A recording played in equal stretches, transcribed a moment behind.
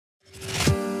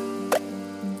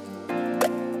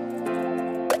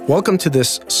Welcome to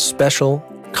this special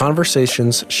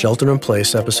Conversations Sheltered in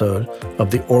Place episode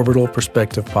of the Orbital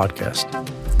Perspective Podcast,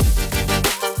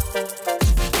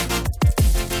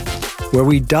 where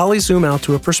we dolly zoom out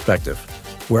to a perspective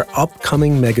where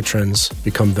upcoming megatrends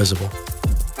become visible.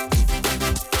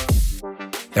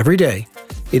 Every day,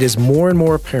 it is more and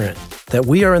more apparent that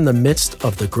we are in the midst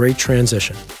of the Great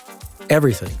Transition.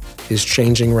 Everything is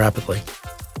changing rapidly.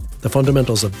 The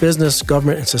fundamentals of business,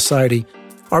 government, and society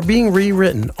are being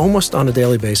rewritten almost on a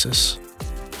daily basis.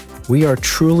 We are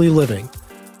truly living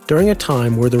during a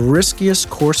time where the riskiest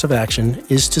course of action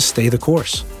is to stay the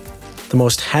course. The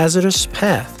most hazardous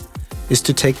path is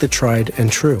to take the tried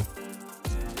and true.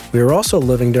 We are also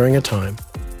living during a time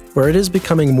where it is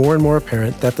becoming more and more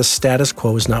apparent that the status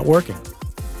quo is not working.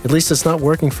 At least it's not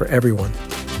working for everyone.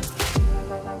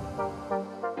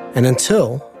 And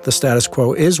until the status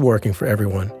quo is working for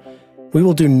everyone, we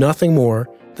will do nothing more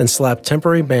than slap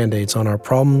temporary band-aids on our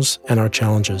problems and our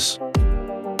challenges.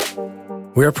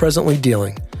 We are presently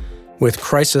dealing with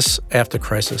crisis after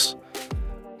crisis.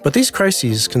 But these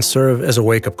crises can serve as a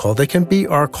wake-up call. They can be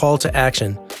our call to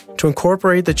action to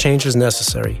incorporate the changes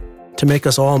necessary to make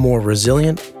us all more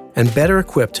resilient and better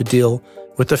equipped to deal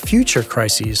with the future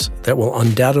crises that will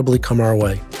undoubtedly come our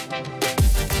way.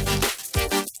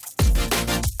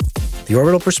 The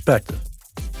Orbital Perspective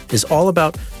is all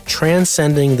about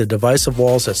transcending the divisive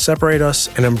walls that separate us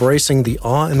and embracing the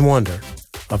awe and wonder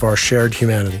of our shared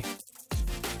humanity.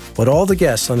 What all the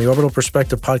guests on the Orbital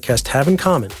Perspective podcast have in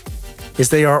common is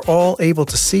they are all able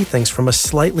to see things from a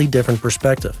slightly different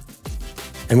perspective.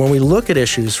 And when we look at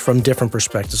issues from different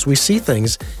perspectives, we see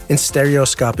things in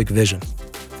stereoscopic vision.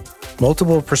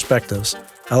 Multiple perspectives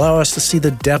allow us to see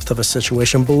the depth of a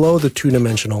situation below the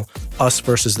two-dimensional us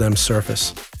versus them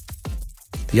surface.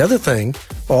 The other thing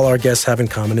all our guests have in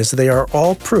common is they are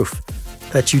all proof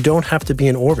that you don't have to be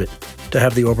in orbit to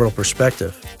have the orbital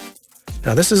perspective.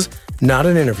 Now, this is not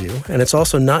an interview, and it's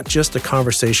also not just a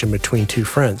conversation between two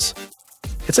friends.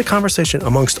 It's a conversation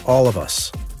amongst all of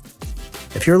us.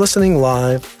 If you're listening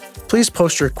live, please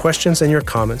post your questions and your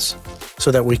comments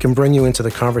so that we can bring you into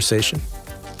the conversation.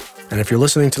 And if you're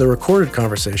listening to the recorded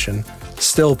conversation,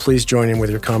 still please join in with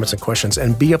your comments and questions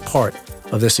and be a part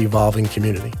of this evolving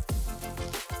community.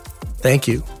 Thank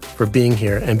you for being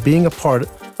here and being a part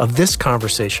of this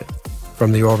conversation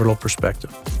from the Orbital Perspective.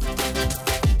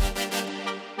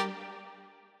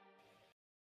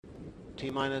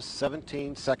 T-minus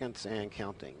 17 seconds and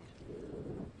counting.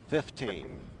 15,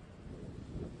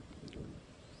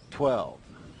 12,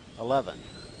 11,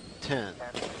 10,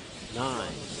 9,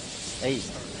 8,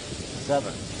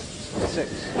 7,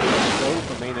 6. Go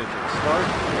for main engine start.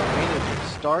 Main engine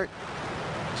start.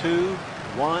 2,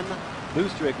 1.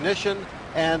 Booster ignition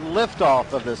and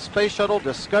liftoff of the Space Shuttle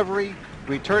Discovery,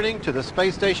 returning to the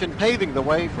space station, paving the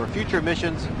way for future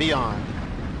missions beyond.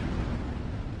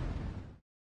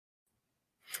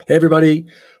 Hey, everybody.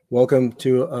 Welcome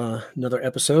to another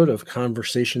episode of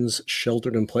Conversations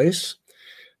Sheltered in Place.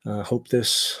 Hope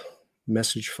this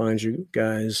message finds you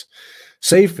guys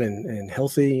safe and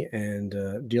healthy and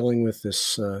dealing with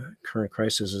this current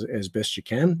crisis as best you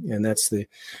can. And that's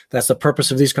the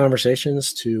purpose of these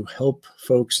conversations, to help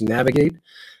folks navigate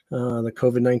the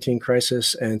COVID-19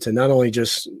 crisis and to not only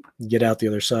just get out the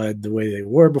other side the way they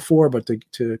were before, but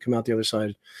to come out the other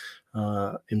side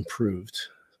improved.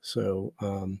 So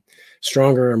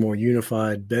stronger and more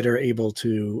unified, better able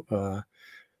to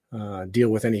deal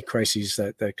with any crises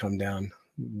that come down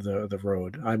the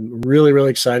road. I'm really,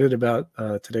 really excited about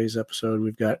today's episode.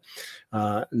 We've got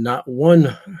not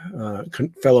one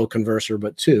fellow converser,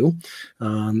 but two.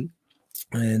 And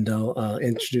I'll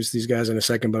introduce these guys in a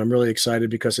second, but I'm really excited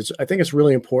because I think it's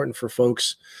really important for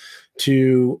folks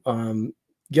to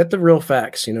get the real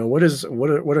facts. You know, what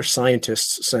are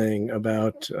scientists saying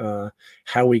about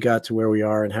how we got to where we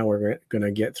are and how we're going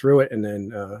to get through it, and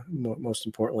then most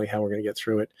importantly, how we're going to get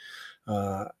through it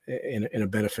in a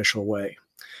beneficial way.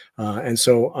 And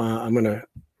so I'm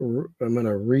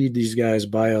gonna read these guys'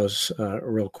 bios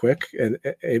real quick, and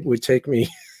it would take me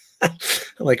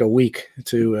like a week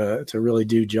to really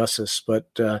do justice. But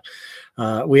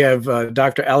we have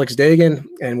Dr. Alex Dehgan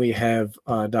and we have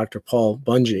Dr. Paul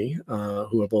Bunje,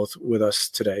 who are both with us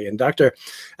today. And Dr.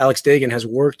 Alex Dehgan has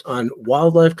worked on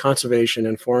wildlife conservation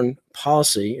and foreign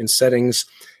policy in settings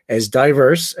as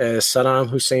diverse as Saddam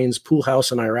Hussein's pool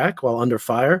house in Iraq while under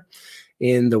fire,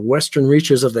 in the western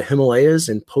reaches of the Himalayas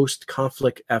in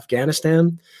post-conflict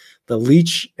Afghanistan, the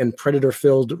leech and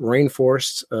predator-filled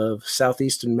rainforests of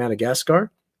southeastern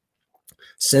Madagascar,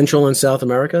 Central and South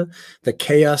America, the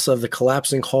chaos of the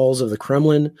collapsing halls of the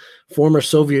Kremlin, former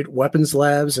Soviet weapons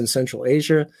labs in Central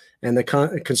Asia, and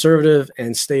the conservative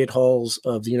and state halls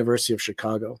of the University of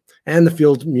Chicago, and the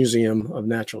Field Museum of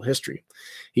Natural History.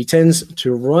 He tends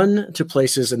to run to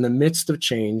places in the midst of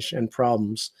change and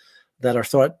problems that are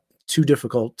thought too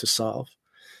difficult to solve.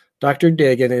 Dr.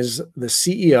 Dehgan is the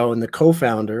CEO and the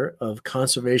co-founder of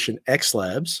Conservation X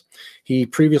Labs. He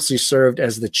previously served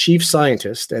as the chief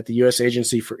scientist at the U.S.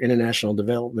 Agency for International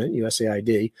Development,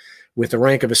 USAID, with the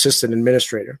rank of assistant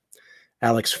administrator.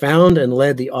 Alex found and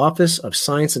led the Office of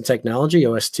Science and Technology,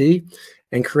 OST,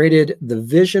 and created the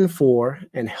vision for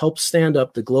and helped stand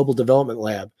up the Global Development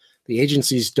Lab, the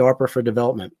agency's DARPA for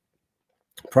development.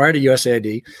 Prior to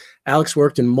USAID, Alex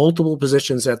worked in multiple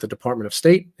positions at the Department of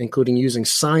State, including using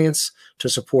science to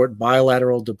support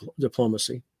bilateral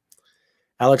diplomacy.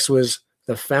 Alex was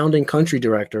the founding country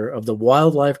director of the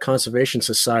Wildlife Conservation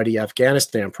Society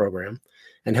Afghanistan program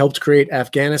and helped create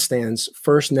Afghanistan's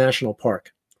first national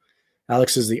park.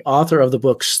 Alex is the author of the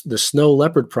book The Snow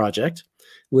Leopard Project,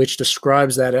 which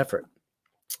describes that effort.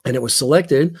 And it was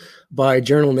selected by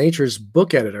Journal Nature's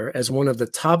book editor as one of the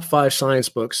top 5 science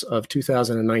books of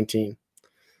 2019.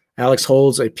 Alex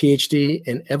holds a PhD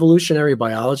in evolutionary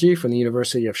biology from the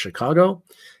University of Chicago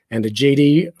and a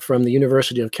JD from the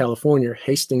University of California,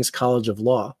 Hastings College of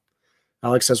Law.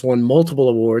 Alex has won multiple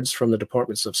awards from the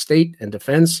Departments of State and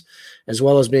Defense, as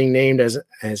well as being named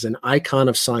as an icon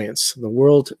of science, the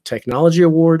World Technology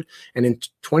Award, and in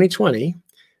 2020,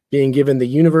 being given the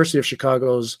University of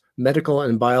Chicago's Medical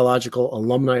and Biological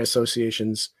Alumni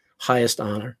Association's highest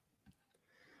honor.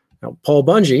 Now, Paul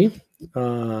Bunje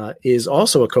is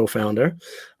also a co-founder,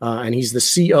 and he's the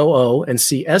COO and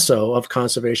CSO of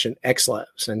Conservation X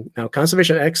Labs. And now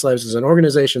Conservation X Labs is an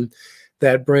organization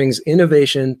that brings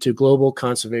innovation to global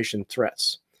conservation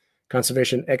threats.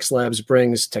 Conservation X Labs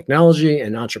brings technology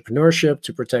and entrepreneurship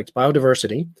to protect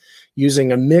biodiversity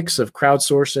using a mix of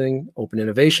crowdsourcing, open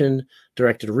innovation,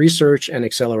 directed research, and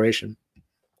acceleration.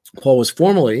 Paul was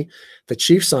formerly the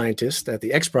chief scientist at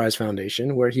the X Prize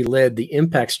Foundation, where he led the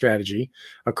impact strategy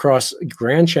across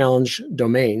grand challenge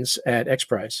domains at X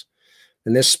Prize.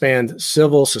 And this spanned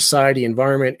civil, society,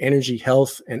 environment, energy,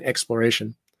 health, and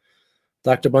exploration.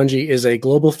 Dr. Bunje is a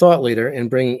global thought leader in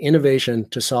bringing innovation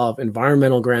to solve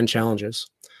environmental grand challenges.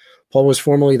 Paul was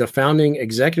formerly the founding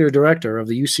executive director of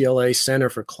the UCLA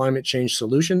Center for Climate Change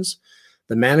Solutions,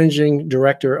 the managing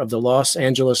director of the Los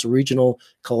Angeles Regional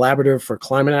Collaborative for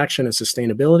Climate Action and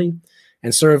Sustainability,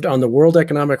 and served on the World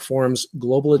Economic Forum's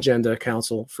Global Agenda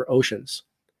Council for Oceans.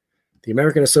 The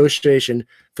American Association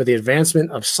for the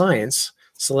Advancement of Science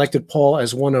selected Paul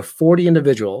as one of 40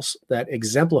 individuals that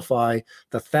exemplify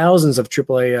the thousands of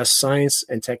AAAS science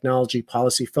and technology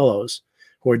policy fellows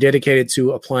who are dedicated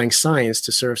to applying science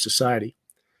to serve society.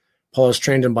 Paul is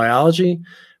trained in biology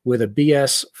with a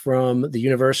BS from the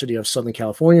University of Southern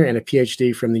California and a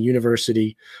PhD from the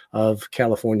University of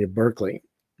California, Berkeley.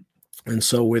 And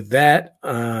so with that,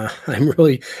 I'm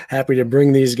really happy to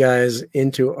bring these guys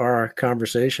into our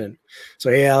conversation. So,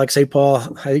 hey, Alex. Hey, Paul.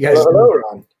 How you guys doing? Hello,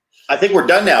 Ron. I think we're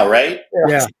done now, right?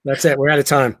 Yeah, that's it. We're out of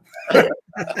time.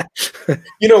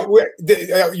 You know,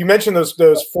 you mentioned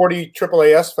those 40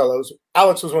 AAAS fellows.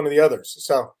 Alex was one of the others.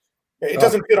 So it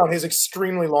doesn't fit on his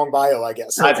extremely long bio, I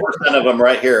guess. I've heard none of them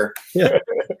right here. Yeah.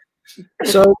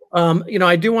 So,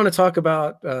 I do want to talk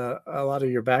about a lot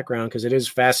of your background because it is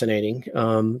fascinating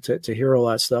to hear all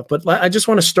that stuff. But I just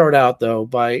want to start out, though,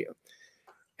 by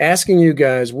asking you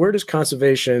guys, where does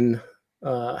conservation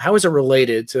how is it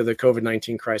related to the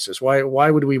COVID-19 crisis? Why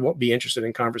would we be interested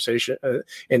in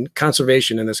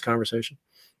conservation in this conversation?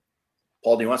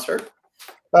 Paul, do you want to start?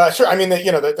 Sure. I mean,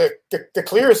 the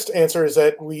clearest answer is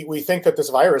that we think that this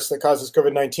virus that causes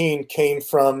COVID-19 came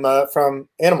from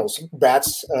animals,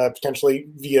 bats, potentially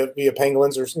via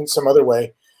pangolins or in some other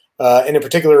way, and in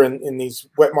particular in these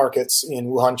wet markets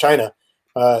in Wuhan, China,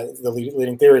 the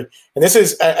leading theory. And this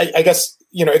is, I guess,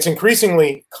 it's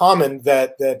increasingly common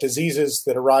that diseases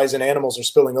that arise in animals are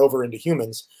spilling over into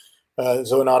humans.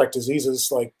 Zoonotic diseases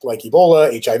like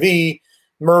Ebola, HIV,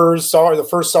 MERS, SARS, the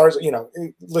first SARS,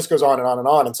 the list goes on and on and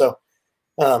on. And so,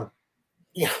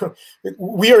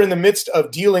 we are in the midst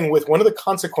of dealing with one of the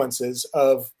consequences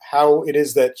of how it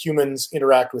is that humans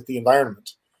interact with the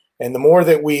environment. And the more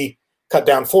that we cut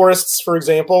down forests, for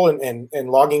example, and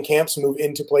logging camps move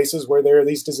into places where there are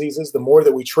these diseases, the more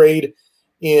that we trade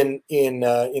in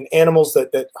animals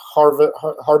that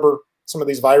harbor some of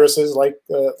these viruses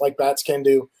like bats can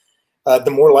do, the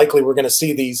more likely we're going to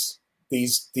see these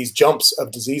jumps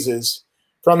of diseases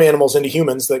from animals into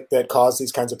humans that cause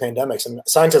these kinds of pandemics. And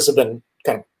scientists have been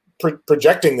kind of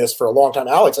projecting this for a long time.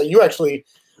 Alex,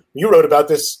 you wrote about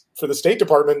this for the State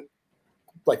Department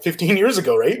like 15 years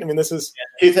ago, right? I mean, this is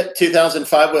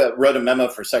 2005. I wrote a memo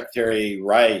for Secretary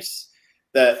Rice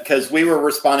that because we were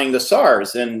responding to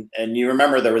SARS, and you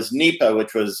remember there was Nipah,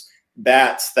 which was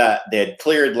bats that they had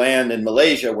cleared land in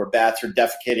Malaysia where bats are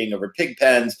defecating over pig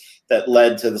pens that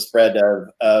led to the spread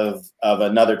of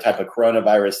another type of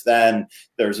coronavirus. Then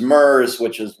there's MERS,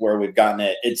 which is where we've gotten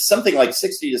it. It's something like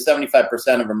 60 to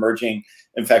 75% of emerging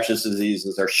infectious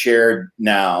diseases are shared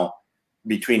now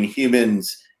between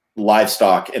humans,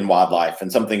 livestock, and wildlife,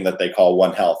 and something that they call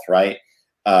One Health, right?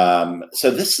 So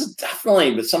this is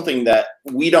definitely something that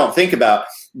we don't think about,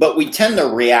 but we tend to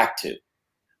react to.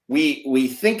 We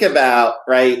think about,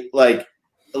 right, like,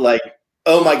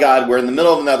 oh my God, we're in the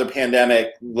middle of another pandemic.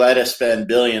 Let us spend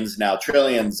billions, now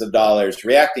trillions of dollars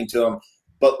reacting to them.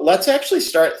 But let's actually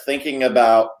start thinking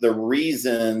about the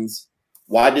reasons.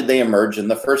 Why did they emerge in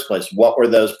the first place? What were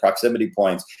those proximity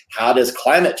points? How does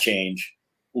climate change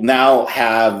now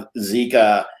have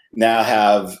Zika, now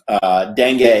have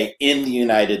dengue in the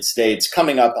United States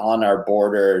coming up on our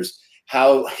borders?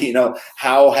 How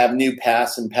have new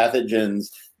pests and pathogens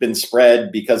been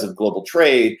spread because of global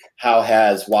trade? How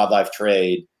has wildlife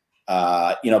trade?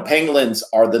 Pangolins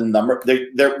are the number. They're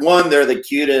the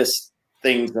cutest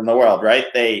things in the world, right?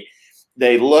 They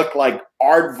look like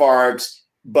aardvarks,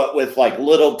 but with like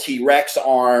little T-Rex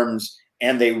arms,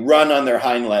 and they run on their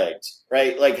hind legs,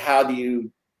 right? Like, how do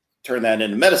you turn that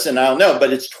into medicine? I don't know,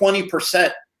 but it's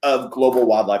 20% of global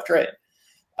wildlife trade.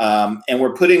 And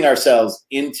we're putting ourselves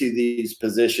into these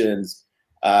positions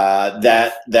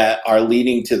that are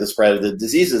leading to the spread of the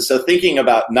diseases. So thinking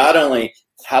about not only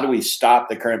how do we stop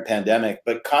the current pandemic,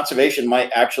 but conservation might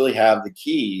actually have the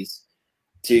keys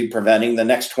to preventing the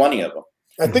next 20 of them.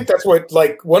 I think that's what,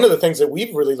 like, one of the things that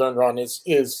we've really learned on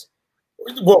is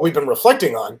what we've been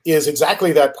reflecting on is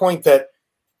exactly that point that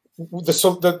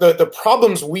the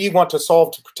problems we want to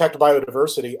solve to protect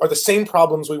biodiversity are the same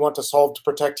problems we want to solve to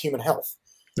protect human health.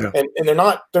 Yeah. And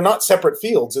they're not separate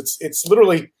fields. It's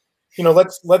literally,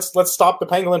 let's stop the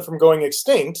pangolin from going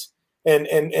extinct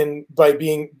and by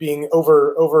being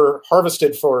over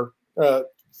harvested for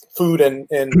food and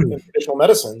traditional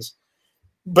medicines.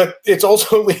 But it's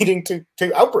also leading to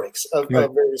outbreaks of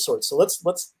various sorts. So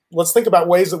let's think about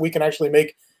ways that we can actually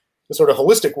make the sort of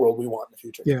holistic world we want in the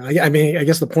future. Yeah, I mean, I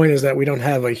guess the point is that we don't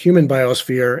have a human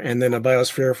biosphere and then a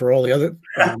biosphere for all the other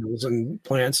animals and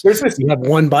plants. You have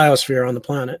one biosphere on the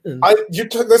planet. And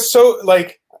that's so,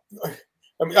 like,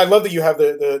 I mean, I love that you have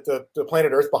the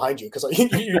planet Earth behind you, because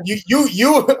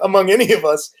you among any of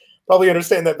us probably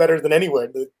understand that better than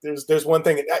anyone. There's one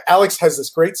thing. Alex has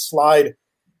this great slide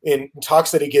in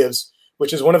talks that he gives,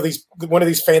 which is one of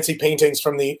these fancy paintings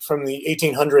from the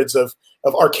 1800s of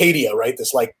Arcadia, right?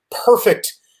 This like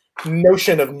perfect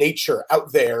notion of nature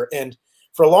out there. And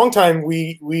for a long time,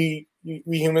 we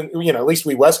human, at least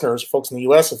we Westerners, folks in the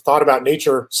U.S., have thought about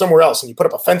nature somewhere else, and you put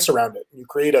up a fence around it, and you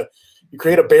create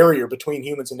a barrier between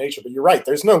humans and nature. But you're right,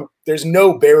 there's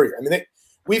no barrier. I mean,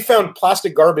 we found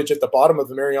plastic garbage at the bottom of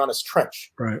the Marianas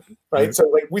Trench. Right. So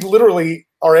like, we literally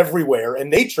are everywhere,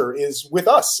 and nature is with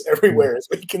us everywhere,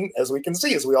 as we can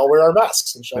see, as we all wear our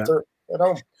masks and shelter at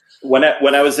home. When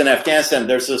I was in Afghanistan,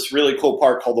 there's this really cool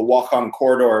park called the Walk-On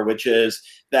Corridor, which is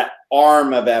that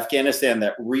arm of Afghanistan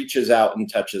that reaches out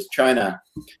and touches China.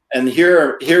 And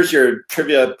here's your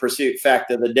trivia pursuit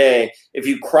fact of the day. If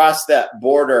you cross that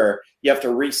border, you have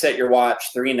to reset your watch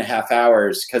 3.5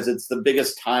 hours, because it's the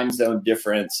biggest time zone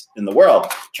difference in the world.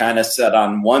 China's set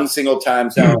on one single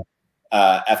time zone.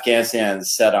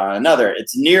 Afghanistan's set on another.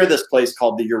 It's near this place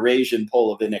called the Eurasian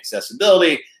Pole of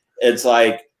Inaccessibility. It's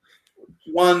like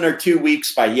 1 or 2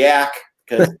 weeks by yak,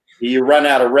 because you run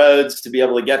out of roads to be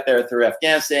able to get there through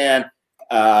Afghanistan.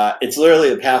 It's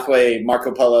literally the pathway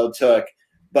Marco Polo took.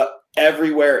 But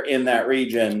everywhere in that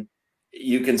region,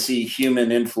 you can see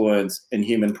human influence and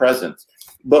human presence.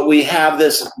 But we have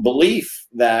this belief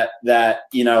that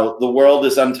the world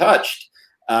is untouched.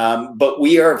 But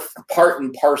we are part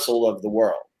and parcel of the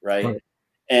world, right?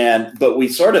 But we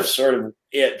sort of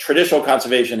traditional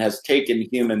conservation has taken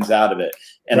humans out of it.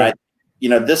 And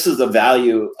this is the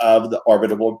value of the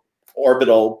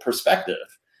orbital perspective,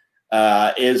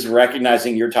 is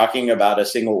recognizing you're talking about a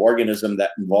single organism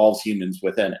that involves humans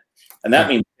within it. And that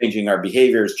means changing our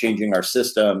behaviors, changing our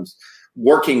systems,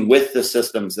 working with the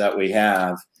systems that we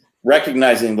have,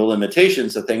 recognizing the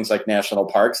limitations of things like national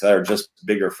parks that are just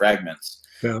bigger fragments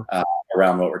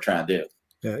around what we're trying to do.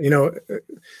 Yeah,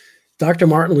 Dr.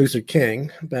 Martin Luther King,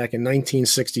 back in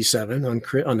 1967,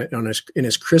 in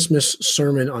his Christmas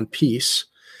sermon on peace,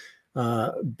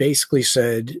 basically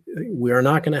said, we are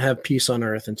not going to have peace on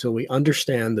earth until we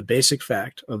understand the basic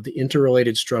fact of the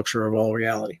interrelated structure of all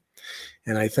reality.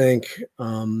 And I think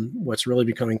what's really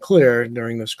becoming clear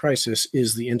during this crisis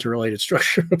is the interrelated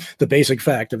structure, the basic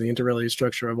fact of the interrelated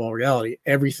structure of all reality.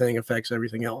 Everything affects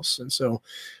everything else. And so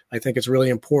I think it's really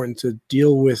important to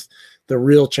deal with the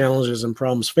real challenges and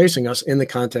problems facing us in the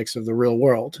context of the real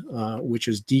world, which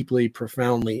is deeply,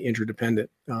 profoundly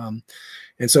interdependent. And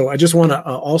so I just want to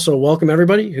also welcome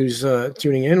everybody who's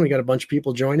tuning in. We got a bunch of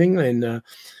people joining, and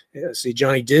see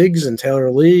Johnny Diggs and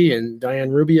Taylor Lee and Diane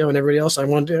Rubio and everybody else. I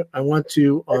want to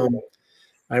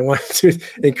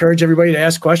encourage everybody to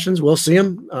ask questions. We'll see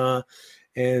them,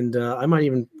 and I might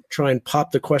even try and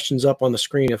pop the questions up on the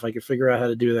screen if I could figure out how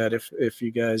to do that. If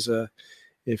you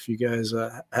guys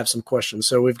have some questions.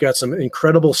 So we've got some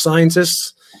incredible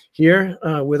scientists here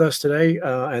with us today,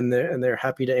 and they're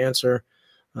happy to answer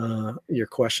your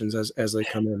questions as they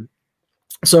come in.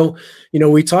 So,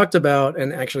 we talked about,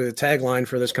 and actually the tagline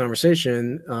for this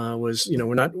conversation was,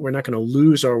 we're not going to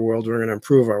lose our world, we're going to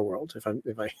improve our world.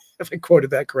 If I quoted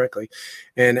that correctly.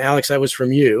 And Alex, that was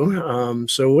from you.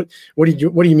 So what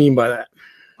do you mean by that?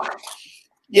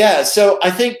 Yeah. So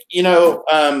I think,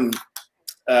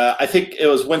 I think it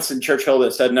was Winston Churchill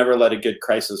that said, "Never let a good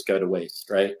crisis go to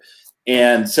waste." Right.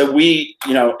 And so we,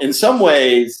 in some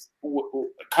ways,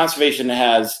 conservation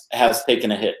has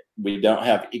taken a hit. We don't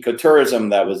have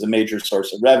ecotourism. That was a major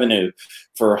source of revenue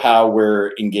for how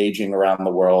we're engaging around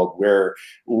the world. We're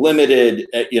limited,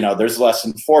 there's less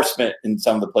enforcement in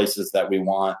some of the places that we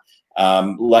want,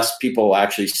 less people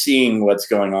actually seeing what's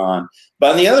going on.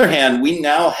 But on the other hand, we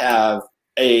now have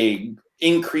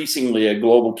increasingly a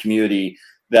global community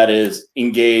that is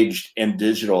engaged and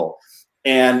digital.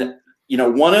 And,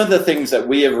 one of the things that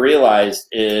we have realized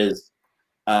is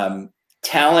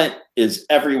talent is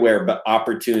everywhere, but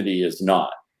opportunity is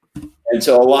not. And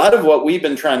so a lot of what we've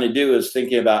been trying to do is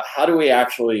thinking about how do we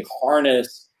actually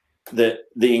harness the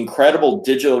incredible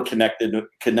digital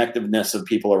connectiveness of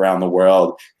people around the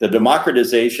world, the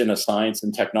democratization of science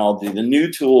and technology, the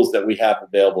new tools that we have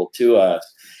available to us,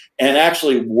 and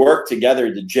actually work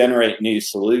together to generate new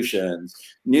solutions,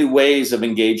 new ways of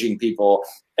engaging people,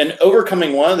 and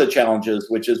overcoming one of the challenges,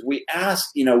 which is we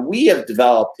have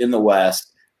developed in the West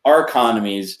our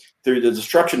economies through the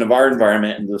destruction of our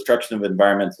environment and the destruction of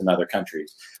environments in other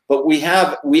countries. But we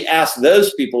ask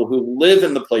those people who live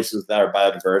in the places that are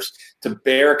biodiverse to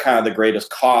bear kind of the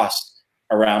greatest cost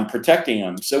around protecting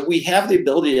them. So we have the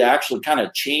ability to actually kind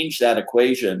of change that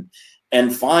equation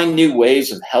and find new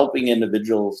ways of helping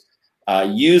individuals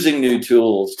using new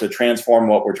tools to transform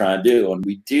what we're trying to do. And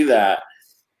we do that.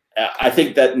 I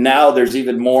think that now there's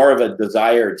even more of a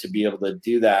desire to be able to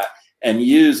do that and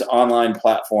use online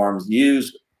platforms,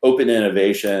 use open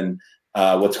innovation,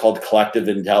 what's called collective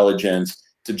intelligence,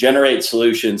 to generate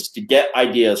solutions, to get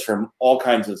ideas from all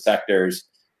kinds of sectors,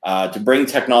 to bring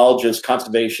technologists,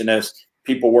 conservationists,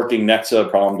 people working next to the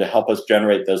problem to help us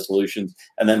generate those solutions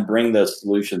and then bring those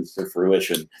solutions to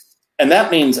fruition. And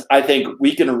that means I think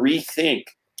we can rethink,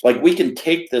 we can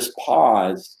take this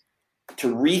pause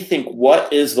to rethink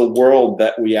what is the world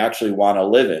that we actually want to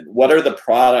live in. What are the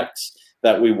products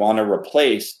that we want to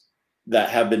replace that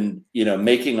have been,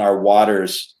 making our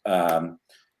waters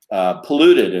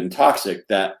polluted and toxic,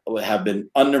 that have been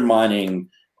undermining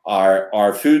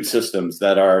our food systems,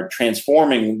 that are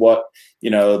transforming what,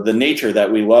 the nature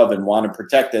that we love and want to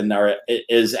protect and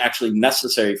is actually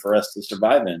necessary for us to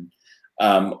survive in.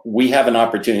 We have an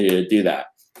opportunity to do that.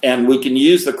 And we can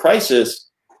use the crisis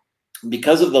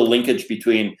because of the linkage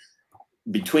between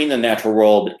the natural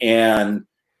world and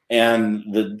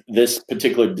this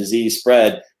particular disease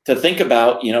spread, to think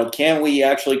about, can we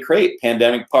actually create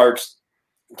pandemic parks?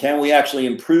 Can we actually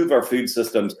improve our food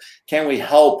systems? Can we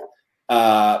help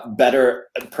better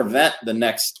prevent the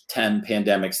next 10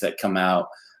 pandemics that come out?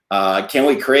 Can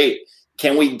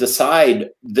we decide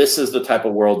this is the type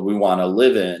of world we want to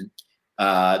live in?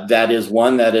 That is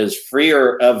one that is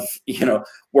freer of,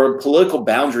 where political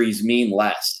boundaries mean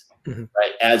less. Mm-hmm.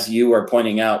 Right, as you are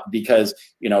pointing out, because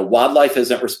wildlife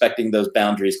isn't respecting those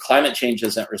boundaries, climate change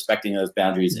isn't respecting those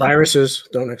boundaries, viruses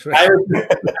don't expect. Viruses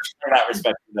are not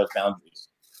respecting those boundaries.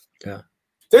 Yeah,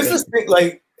 there's this thing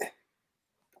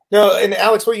no, and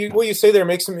Alex, what you say there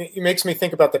makes me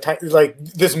think about the time,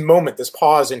 this moment, this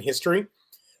pause in history,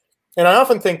 and I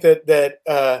often think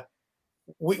that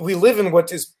we live in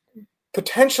what is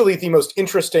potentially the most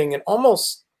interesting and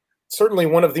almost certainly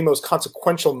one of the most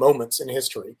consequential moments in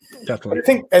history. Definitely.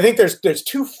 But I think there's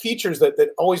two features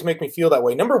that always make me feel that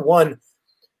way. Number one,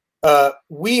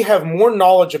 we have more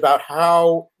knowledge about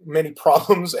how many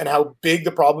problems and how big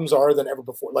the problems are than ever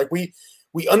before.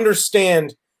 We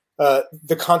understand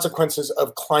the consequences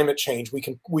of climate change. We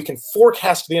can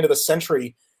forecast the end of the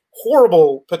century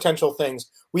horrible potential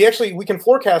things. We can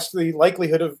forecast the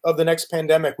likelihood of the next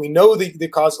pandemic. We know the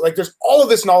cause. Like, there's all of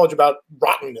this knowledge about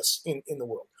rottenness in the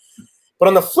world. But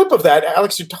on the flip of that,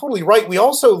 Alex, you're totally right. We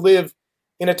also live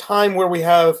in a time where we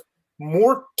have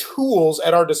more tools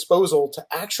at our disposal to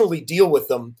actually deal with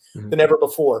them than ever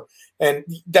before. And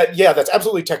that's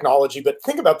absolutely technology. But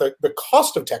think about the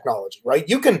cost of technology, right?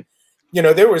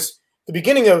 There was the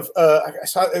beginning of I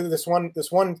saw this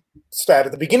one stat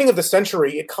at the beginning of the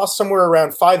century. It cost somewhere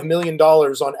around $5 million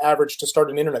on average to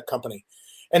start an internet company,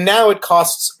 and now it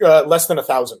costs less than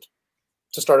 $1,000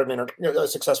 to start a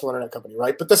successful internet company,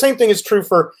 right? But the same thing is true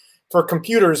for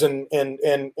computers and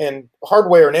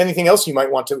hardware and anything else you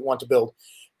might want to build.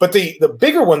 But the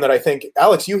bigger one that I think,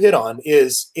 Alex, you hit on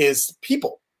is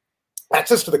people,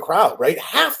 access to the crowd, right?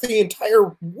 Half the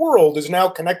entire world is now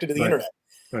connected to the internet.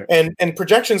 Right. And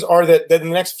projections are that in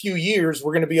the next few years,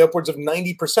 we're going to be upwards of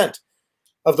 90%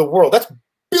 of the world. That's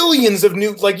billions of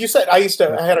new, like you said, I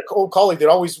had an old colleague that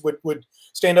always would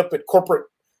stand up at corporate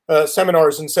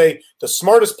seminars and say, the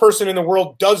smartest person in the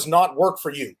world does not work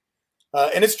for you.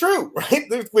 And it's true, right?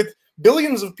 With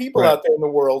billions of people out there in the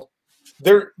world,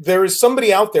 there is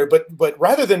somebody out there, but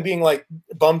rather than being like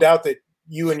bummed out that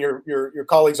you and your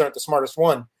colleagues aren't the smartest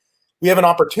one, we have an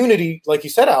opportunity, like you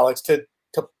said, Alex, to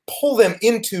pull them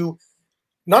into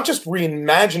not just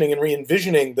reimagining and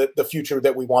re-envisioning the future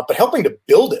that we want, but helping to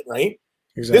build it, right?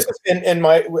 Exactly.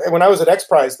 When I was at X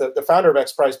Prize, the founder of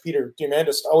X Prize, Peter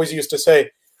Diamandis, always used to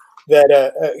say that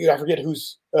I forget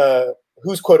whose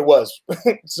quote it was,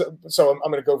 so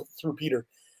I'm going to go through Peter,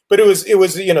 but it was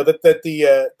that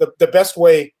the best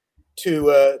way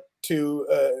to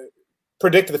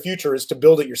predict the future is to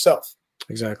build it yourself.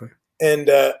 Exactly. And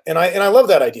I love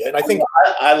that idea, and I think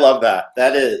I love that.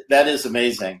 That is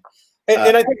amazing.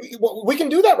 And I think we can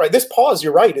do that, right? This pause,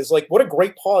 you're right, is like, what a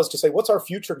great pause to say, what's our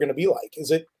future going to be like?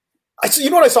 You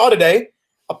know what I saw today?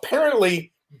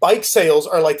 Apparently, bike sales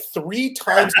are like 3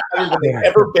 times higher than they've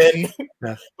ever been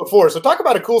before. So talk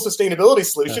about a cool sustainability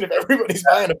solution if everybody's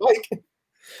buying a bike.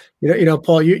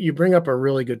 Paul, you bring up a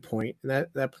really good point. And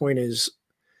that point is,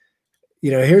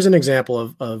 here's an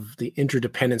example of the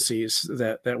interdependencies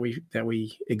that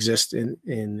we exist in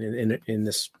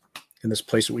this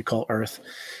place that we call Earth.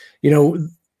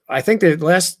 I think that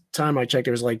last time I checked,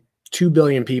 there was like 2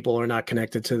 billion people are not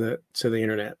connected to the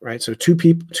internet, right? So 2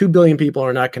 billion people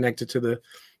are not connected to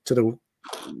the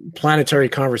planetary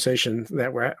conversation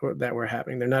that we're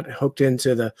having. They're not hooked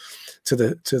into the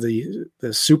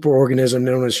superorganism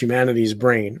known as humanity's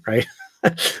brain, right?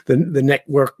 the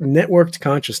networked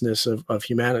consciousness of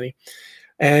humanity.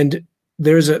 And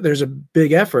there's a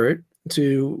big effort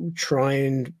to try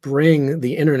and bring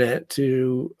the internet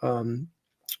to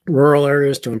rural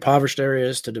areas, to impoverished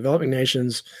areas, to developing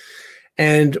nations.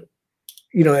 And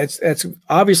it's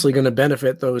obviously going to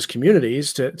benefit those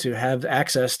communities to have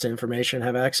access to information,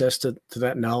 have access to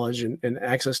that knowledge and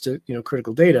access to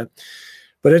critical data.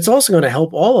 But it's also going to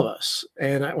help all of us.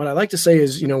 And what I like to say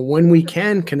is, when we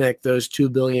can connect those 2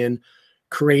 billion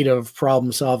creative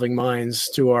problem-solving minds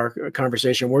to our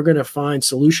conversation, we're going to find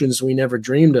solutions we never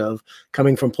dreamed of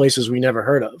coming from places we never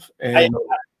heard of. And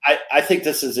I think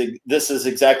this is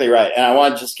exactly right. And I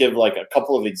want to just give like a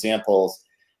couple of examples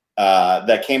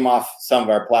that came off some of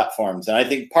our platforms. And I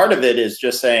think part of it is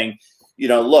just saying,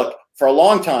 look, for a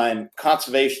long time,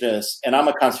 conservationists, and I'm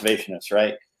a conservationist,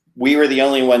 right? We were the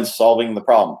only ones solving the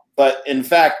problem. But in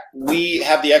fact, we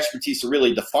have the expertise to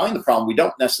really define the problem. We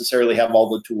don't necessarily have all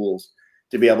the tools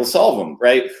to be able to solve them,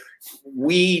 right?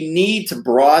 We need to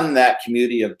broaden that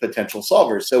community of potential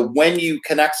solvers. So when you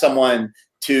connect someone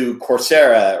to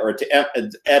Coursera or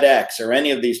to edX or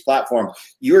any of these platforms,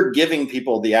 you're giving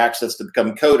people the access to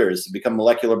become coders, to become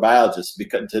molecular biologists,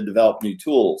 to develop new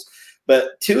tools.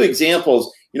 But 2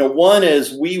 examples, one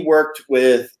is we worked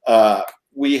with,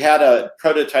 we had a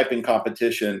prototyping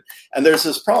competition, and there's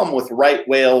this problem with right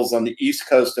whales on the east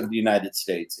coast of the United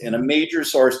States. And 2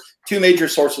 major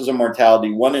sources of mortality.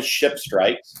 One is ship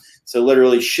strikes. So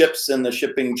literally ships in the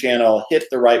shipping channel hit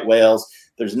the right whales.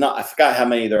 I forgot how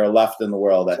many there are left in the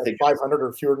world. I think 500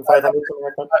 or fewer than 500, something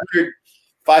like that.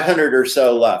 500 or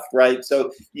so left, right?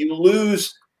 So you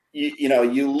lose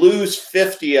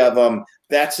 50 of them.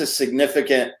 That's a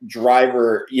significant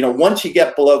driver. Once you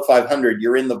get below 500,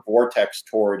 you're in the vortex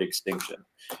toward extinction,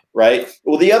 right?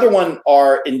 Well, the other one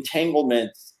are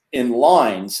entanglements in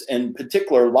lines, in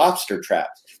particular lobster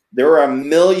traps. There are 1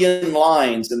 million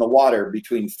lines in the water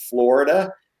between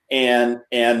Florida and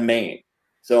Maine.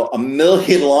 So 1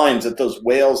 million lines that those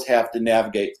whales have to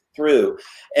navigate through.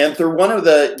 And through one of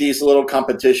these little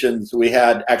competitions we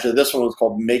had, actually this one was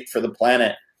called Make for the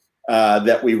Planet,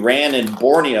 that we ran in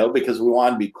Borneo because we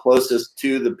wanted to be closest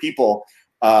to the people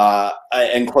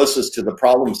and closest to the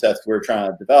problem sets we were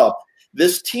trying to develop.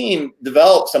 This team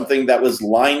developed something that was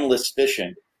lineless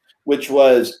fishing, which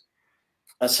was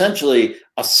essentially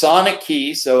a sonic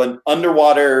key, so an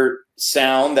underwater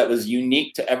sound that was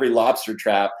unique to every lobster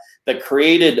trap that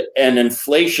created an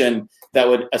inflation that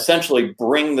would essentially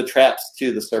bring the traps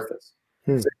to the surface.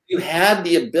 So you had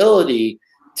the ability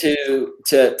to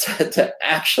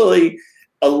actually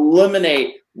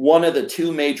eliminate one of the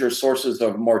two major sources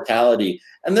of mortality.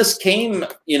 And this came,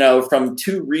 from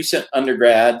two recent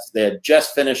undergrads. They had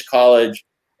just finished college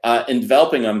in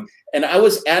developing them. And I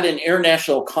was at an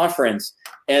international conference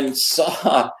and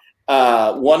saw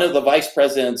one of the vice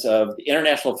presidents of the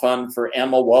International Fund for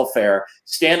Animal Welfare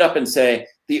stand up and say,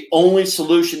 the only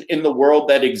solution in the world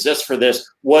that exists for this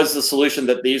was the solution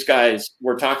that these guys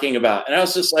were talking about. And I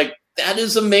was just like, that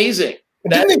is amazing.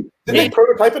 Didn't they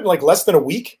prototype it in like less than a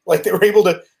week? Like they were able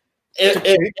to.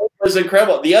 It was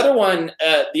incredible. The other one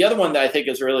that I think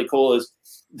is really cool is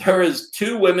there was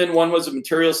two women. One was a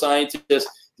material scientist.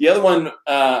 The other one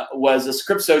was a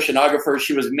scripts oceanographer.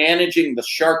 She was managing the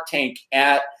shark tank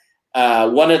at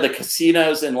one of the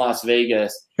casinos in Las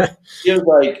Vegas. It was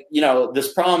like,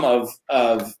 this problem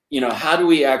of how do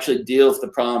we actually deal with the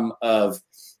problem of,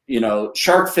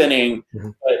 shark finning?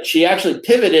 But she actually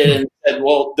pivoted and said,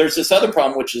 well, there's this other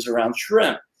problem, which is around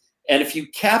shrimp. And if you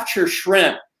capture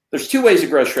shrimp, there's two ways to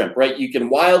grow shrimp, right? You can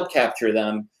wild capture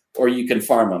them or you can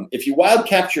farm them. If you wild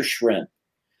capture shrimp,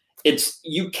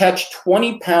 you catch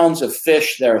 20 pounds of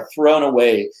fish that are thrown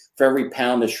away for every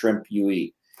pound of shrimp you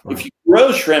eat. Wow. If you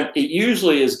grow shrimp, it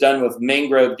usually is done with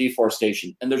mangrove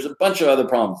deforestation. And there's a bunch of other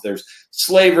problems. There's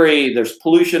slavery, there's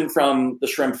pollution from the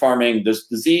shrimp farming, there's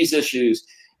disease issues.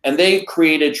 And they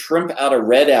created shrimp out of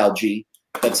red algae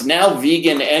that's now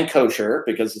vegan and kosher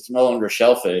because it's no longer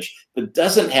shellfish, but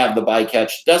doesn't have the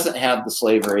bycatch, doesn't have the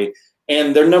slavery.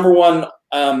 And their number one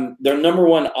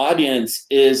audience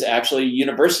is actually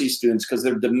university students because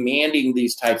they're demanding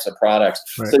these types of products.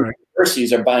 Right.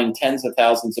 Universities are buying tens of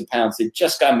thousands of pounds. They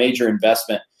just got major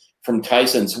investment from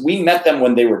Tyson's. We met them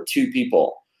when they were two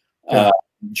people,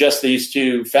 just these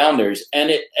two founders.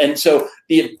 And so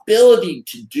the ability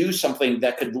to do something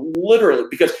that could literally,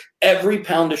 because every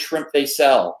pound of shrimp they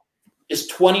sell is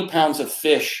 20 pounds of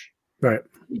fish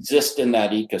exist in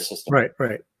that ecosystem.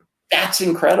 Right. That's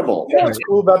incredible. You know what's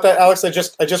cool about that, Alex? I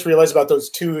just realized about those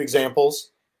two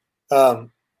examples that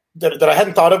I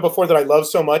hadn't thought of before that I love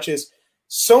so much is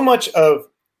so much of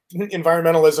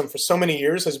environmentalism for so many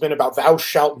years has been about thou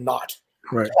shalt not.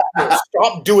 Right.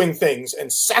 Stop doing things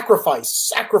and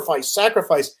sacrifice.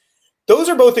 Those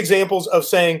are both examples of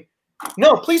saying,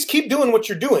 no, please keep doing what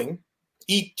you're doing.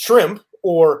 Eat shrimp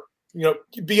or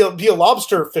be a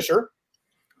lobster fisher,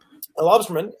 a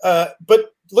lobsterman.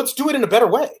 But let's do it in a better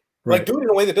way. Right. Like do it in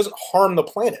a way that doesn't harm the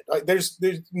planet. Like, there's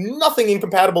nothing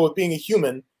incompatible with being a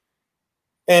human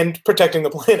and protecting the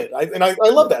planet. I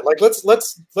love that. Like let's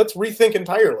rethink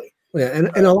entirely. Yeah,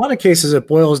 and in a lot of cases, it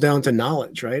boils down to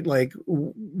knowledge, right? Like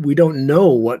we don't know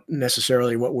what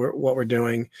we're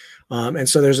doing, and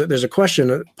so there's a question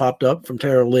that popped up from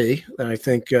Tara Lee that I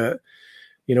think,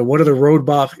 what are the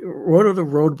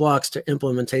roadblocks to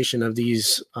implementation of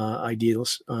these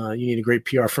ideals? You need a great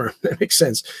PR firm that makes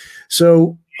sense.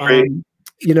 So, I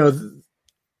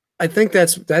think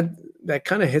that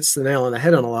kind of hits the nail on the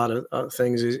head on a lot of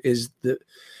things.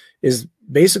 Is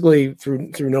basically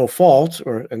through no fault,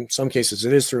 or in some cases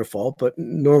it is through a fault, but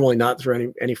normally not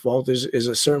through any fault. Is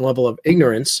a certain level of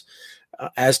ignorance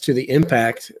as to the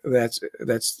impact that's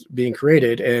being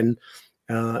created, and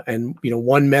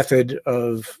one method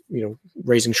of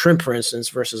raising shrimp, for instance,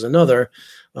 versus another.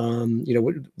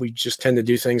 We just tend to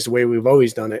do things the way we've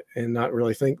always done it and not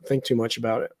really think too much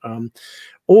about it.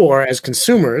 Or as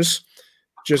consumers,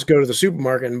 just go to the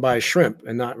supermarket and buy shrimp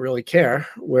and not really care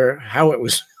how it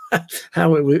was.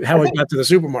 how it got to the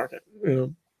supermarket,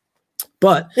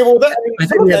 But I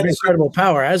think we have incredible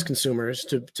power as consumers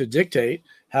to dictate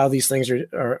how these things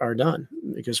are done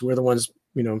because we're the ones,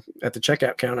 at the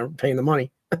checkout counter paying the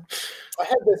money.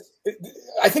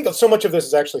 I think so much of this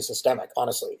is actually systemic,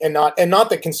 honestly, and not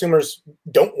that consumers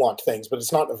don't want things, but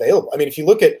it's not available. I mean, if you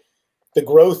look at the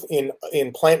growth in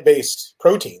plant-based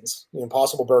proteins,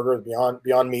 Impossible Burger,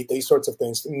 Beyond Meat, these sorts of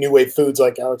things, new wave foods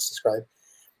like Alex described.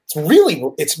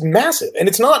 It's massive, and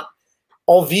it's not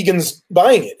all vegans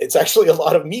buying it. It's actually a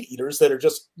lot of meat eaters that are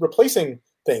just replacing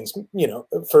things,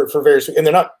 for various, and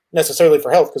they're not necessarily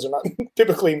for health because they're not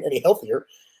typically any healthier.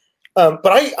 But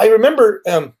I remember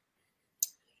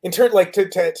in turn, like to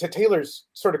Taylor's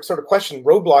sort of question,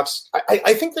 roadblocks.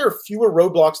 I think there are fewer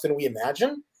roadblocks than we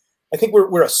imagine. I think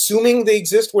we're assuming they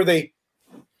exist where they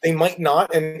might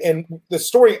not. And the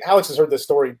story, Alex has heard this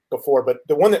story before, but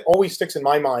the one that always sticks in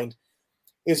my mind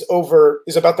is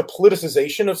about the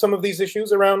politicization of some of these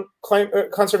issues around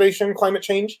conservation, climate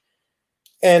change.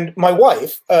 And my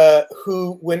wife,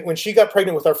 who when she got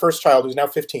pregnant with our first child, who's now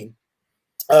 15,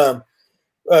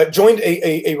 joined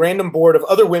a random board of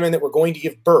other women that were going to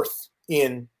give birth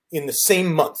in the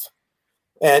same month,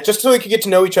 just so they could get to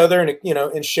know each other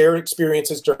and share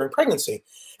experiences during pregnancy.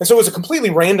 And so it was a completely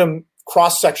random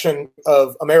cross section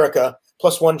of America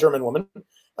plus one German woman.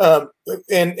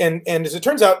 And as it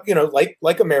turns out,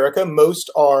 like America, most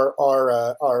are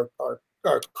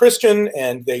Christian,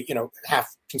 and they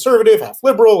half conservative, half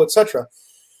liberal, etc.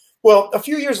 Well, a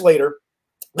few years later,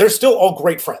 they're still all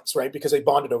great friends, right? Because they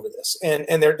bonded over this,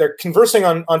 and they're conversing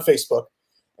on Facebook.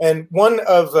 And one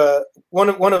of the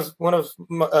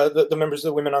members of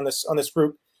the women on this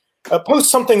group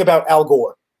posts something about Al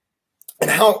Gore,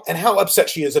 and how upset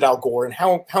she is at Al Gore, and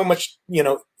how much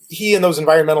he and those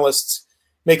environmentalists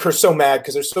make her so mad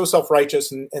because they're so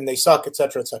self-righteous and they suck, et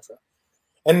cetera, et cetera.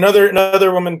 And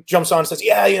another woman jumps on and says,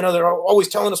 yeah, they're always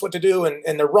telling us what to do, and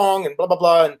they're wrong, and blah blah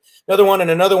blah. And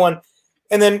another one,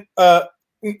 and then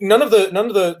none of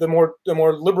the more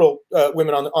liberal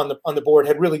women on the board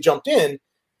had really jumped in,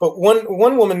 but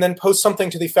one woman then posts something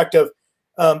to the effect of,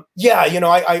 I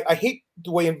hate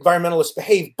the way environmentalists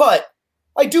behave, but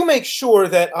I do make sure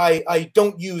that I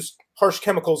don't use harsh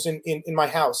chemicals in my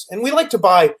house, and we like to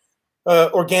buy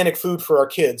organic food for our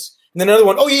kids. And then another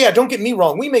one, oh yeah, don't get me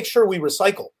wrong, we make sure we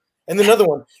recycle. And then another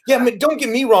one, yeah, don't get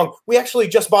me wrong, we actually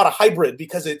just bought a hybrid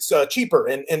because it's cheaper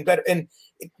and better. And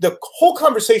the whole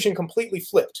conversation completely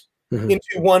flipped into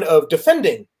one of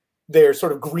defending their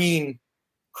sort of green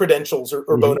credentials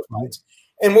or bona fides.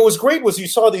 And what was great was you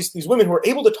saw these women who were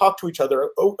able to talk to each other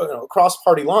across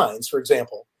party lines, for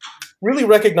example, really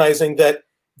recognizing that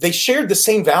they shared the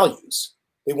same values.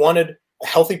 They wanted a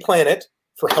healthy planet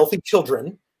for healthy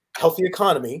children, healthy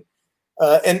economy.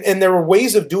 And there were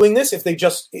ways of doing this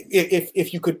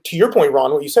if you could, to your point,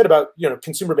 Ron, what you said about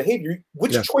consumer behavior,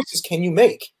 which choices can you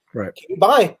make? Right. Can you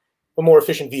buy a more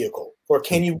efficient vehicle, or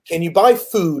can you buy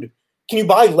food? Can you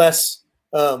buy less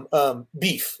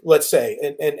beef, let's say,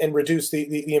 and reduce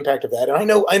the impact of that? And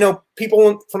I know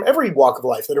people from every walk of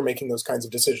life that are making those kinds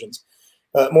of decisions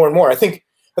more and more. I think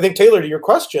Taylor, to your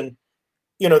question,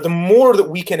 the more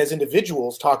that we can as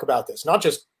individuals talk about this, not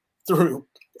just through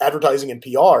advertising and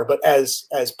PR, but as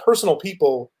personal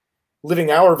people living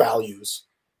our values,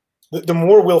 the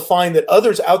more we'll find that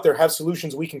others out there have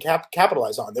solutions we can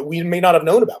capitalize on that we may not have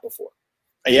known about before.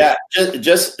 Yeah,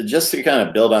 just to kind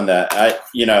of build on that,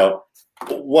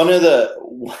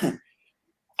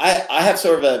 I have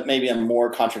sort of maybe a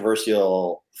more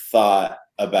controversial thought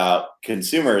about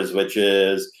consumers, which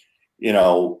is,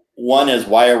 one is,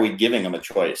 why are we giving them a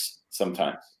choice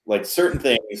sometimes? Like certain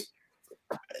things,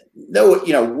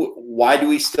 why do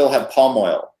we still have palm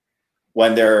oil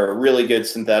when there are really good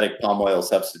synthetic palm oil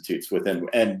substitutes within,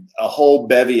 and a whole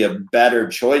bevy of better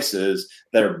choices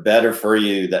that are better for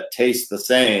you, that taste the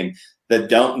same, that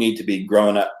don't need to be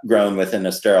grown within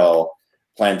a sterile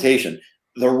plantation?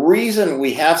 The reason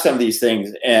we have some of these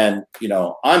things, and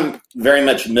I'm very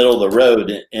much middle of the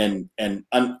road and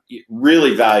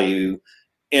really value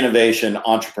innovation,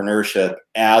 entrepreneurship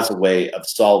as a way of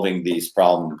solving these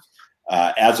problems,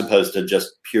 as opposed to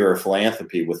just pure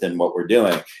philanthropy within what we're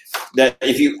doing. That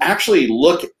if you actually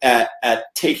look at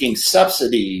taking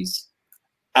subsidies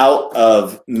out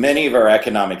of many of our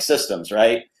economic systems,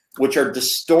 right, which are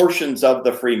distortions of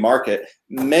the free market,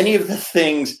 many of the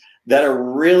things that are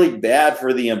really bad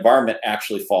for the environment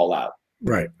actually fall out.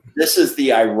 Right. This is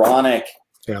the ironic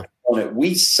component.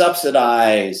 We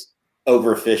subsidize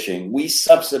overfishing. We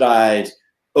subsidize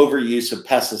overuse of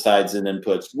pesticides and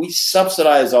inputs. We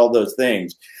subsidize all those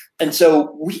things. And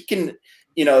so we can,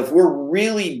 if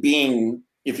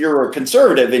you're a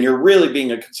conservative and you're really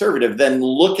being a conservative, then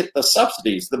look at the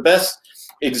subsidies. The best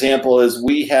example is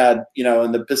we had,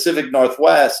 in the Pacific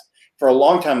Northwest for a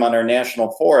long time on our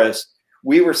national forest,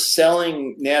 we were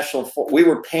selling we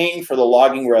were paying for the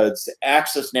logging roads to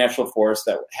access national forests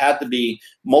that had to be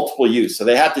multiple use. So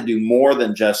they had to do more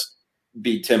than just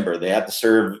be timber. They had to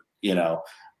serve,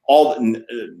 all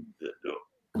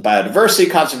biodiversity,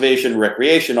 conservation,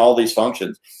 recreation, all these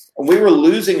functions. And we were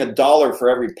losing $1 for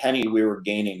every penny we were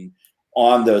gaining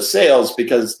on those sales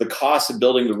because the cost of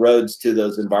building the roads to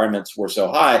those environments were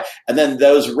so high. And then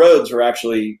those roads were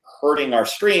actually hurting our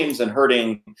streams and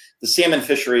hurting the salmon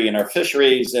fishery and our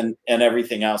fisheries and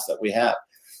everything else that we have.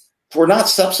 If we're not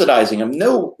subsidizing them,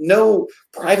 no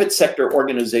private sector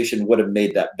organization would have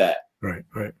made that bet. Right.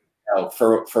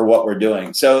 For what we're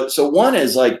doing. So one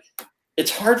is like,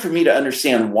 it's hard for me to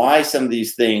understand why some of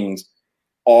these things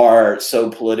are so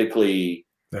politically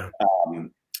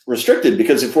restricted,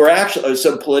 because if we're actually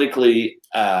so politically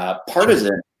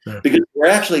partisan, because we're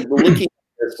actually looking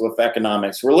at this with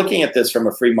economics, we're looking at this from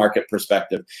a free market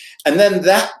perspective. And then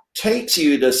that takes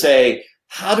you to say,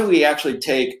 how do we actually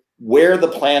take where the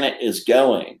planet is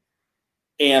going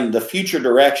and the future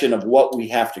direction of what we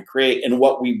have to create and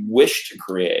what we wish to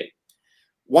create?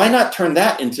 Why not turn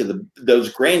that into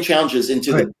those grand challenges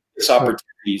into the biggest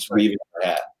opportunities we've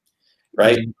ever had,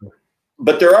 right?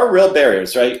 But there are real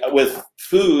barriers, right? With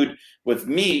food, with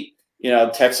meat,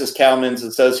 Texas Cowmen's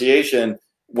Association,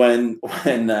 when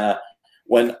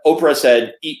Oprah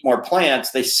said eat more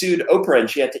plants, they sued Oprah and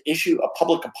she had to issue a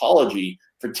public apology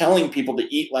for telling people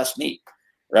to eat less meat,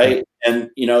 right? And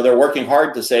they're working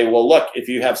hard to say, well, look, if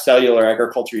you have cellular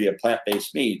agriculture, you have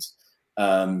plant-based meats.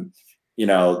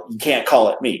 You can't call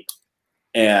it meat.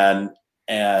 And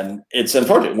it's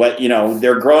unfortunate.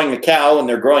 They're growing a cow and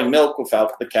they're growing milk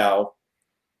without the cow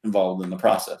involved in the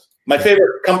process. My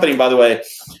favorite company, by the way,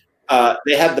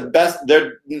 they had the best,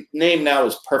 their name now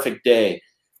is Perfect Day.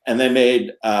 And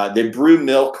they brew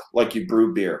milk like you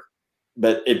brew beer.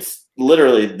 But it's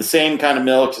literally the same kind of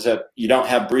milk, except you don't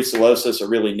have brucellosis, a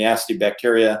really nasty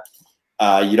bacteria.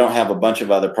 You don't have a bunch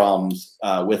of other problems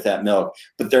with that milk.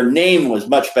 But their name was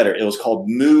much better. It was called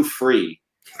Moo Free.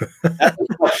 That was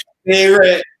my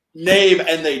favorite name,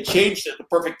 and they changed it to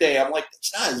Perfect Day. I'm like,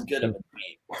 it's not as good of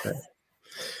a name.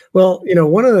 Well,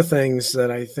 one of the things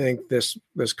that I think this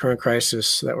current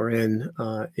crisis that we're in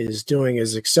is doing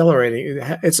is accelerating.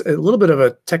 It's a little bit of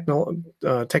a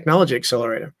technology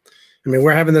accelerator. I mean,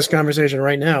 we're having this conversation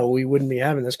right now. We wouldn't be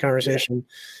having this conversation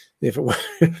if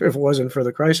it wasn't for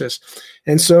the crisis.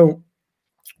 And so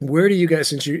where do you guys,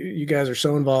 since you guys are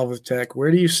so involved with tech,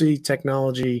 where do you see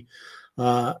technology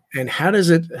and how does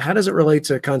it relate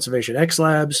to Conservation X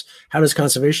Labs? How does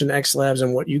Conservation X Labs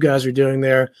and what you guys are doing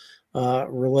there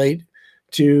relate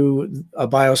to a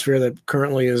biosphere that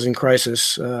currently is in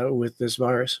crisis with this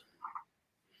virus?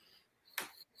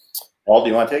 Paul, do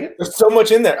you want to take it? There's so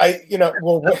much in there.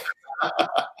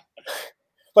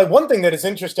 Like one thing that is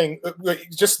interesting,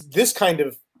 just this kind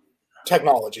of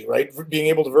technology, right? Being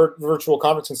able to virtual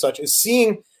conference and such, is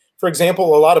seeing, for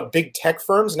example, a lot of big tech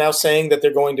firms now saying that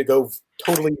they're going to go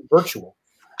totally virtual.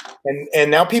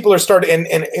 And now people are starting,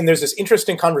 and there's this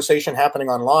interesting conversation happening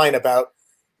online about,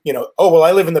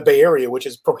 I live in the Bay Area, which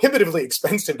is prohibitively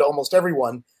expensive to almost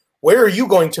everyone. Where are you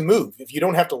going to move? If you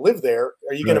don't have to live there,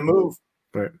 are you going to move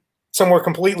somewhere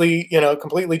completely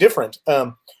different?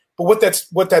 But what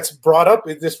that's brought up,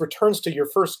 this returns to your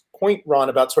first point, Ron,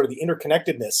 about sort of the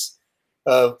interconnectedness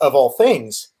of all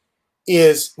things,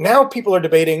 is now people are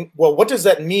debating, well, what does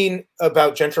that mean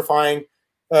about gentrifying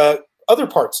other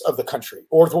parts of the country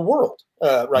or the world,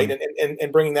 right?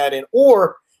 And bringing that in,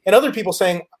 and other people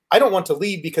saying, I don't want to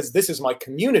leave because this is my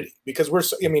community. Because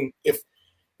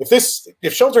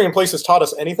if sheltering in place has taught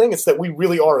us anything, it's that we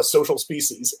really are a social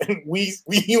species, and we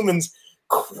humans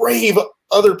crave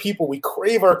other people. We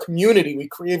crave our community. We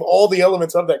crave all the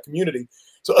elements of that community.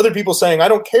 So other people saying, I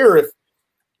don't care if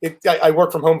I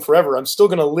work from home forever, I'm still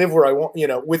going to live where I want,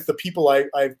 with the people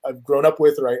I've grown up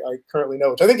with or I currently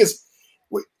know, which I think is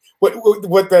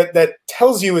what that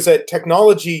tells you, is that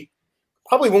technology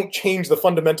probably won't change the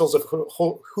fundamentals of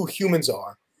who humans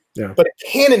are, but it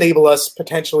can enable us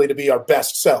potentially to be our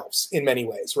best selves in many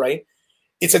ways, right?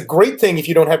 It's a great thing if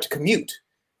you don't have to commute,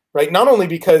 right? Not only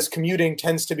because commuting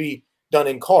tends to be done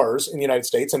in cars in the United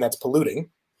States, and that's polluting,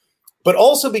 but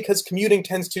also because commuting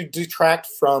tends to detract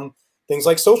from things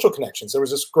like social connections. There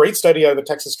was this great study out of the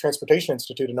Texas Transportation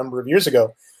Institute a number of years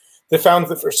ago that found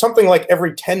that for something like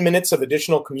every 10 minutes of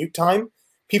additional commute time,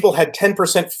 people had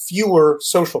 10% fewer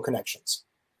social connections.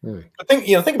 But think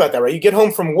about that, right? You get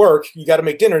home from work, you got to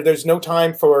make dinner. There's no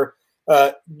time for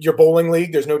your bowling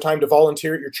league. There's no time to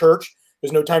volunteer at your church.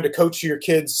 There's no time to coach your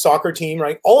kids' soccer team,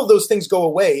 right? All of those things go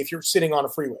away if you're sitting on a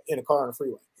freeway, in a car on a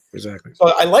freeway. Exactly.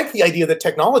 So I like the idea that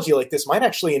technology like this might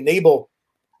actually enable,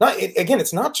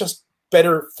 it's not just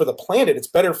better for the planet, it's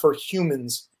better for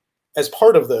humans as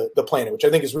part of the planet, which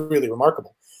I think is really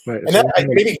remarkable. Right. And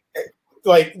that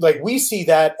like we see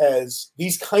that as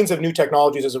these kinds of new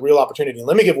technologies as a real opportunity. And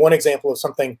let me give one example of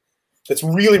something that's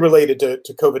really related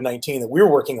to COVID-19 that we're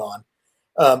working on,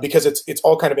 because it's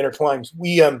all kind of intertwined.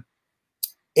 We,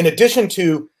 in addition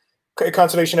to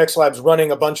Conservation X Lab's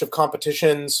running a bunch of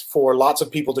competitions for lots of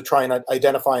people to try and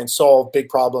identify and solve big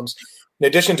problems. In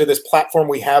addition to this platform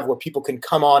we have where people can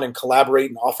come on and collaborate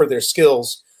and offer their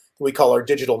skills, we call our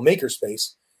digital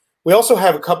makerspace. We also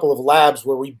have a couple of labs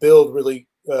where we build really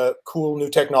cool new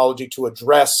technology to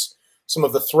address some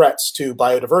of the threats to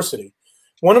biodiversity.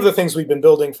 One of the things we've been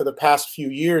building for the past few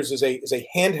years is a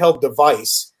handheld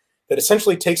device that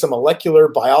essentially takes a molecular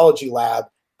biology lab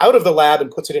out of the lab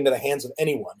and puts it into the hands of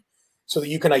anyone, so that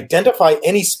you can identify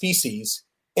any species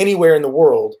anywhere in the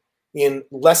world in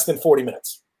less than 40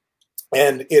 minutes.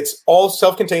 And it's all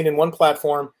self-contained in one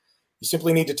platform. You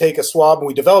simply need to take a swab, and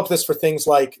we developed this for things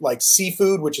like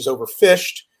seafood, which is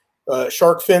overfished,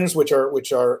 shark fins, which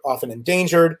are often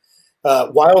endangered,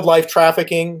 wildlife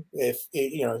trafficking. If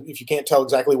you can't tell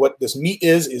exactly what this meat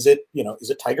is it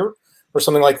tiger or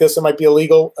something like this that might be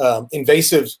illegal?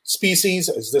 Invasive species.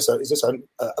 Is this a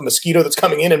mosquito that's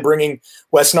coming in and bringing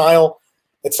West Nile,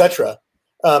 etc.?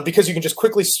 Because you can just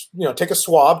quickly, take a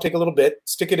swab, take a little bit,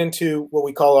 stick it into what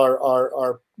we call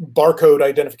our barcode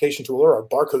identification tool, or our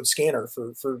barcode scanner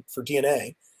for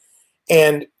DNA,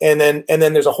 and then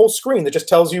there's a whole screen that just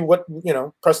tells you what,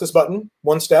 press this button,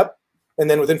 one step, and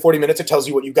then within 40 minutes it tells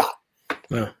you what you got.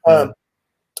 Yeah.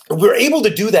 We're able to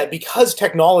do that because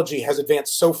technology has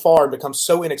advanced so far and become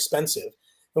so inexpensive,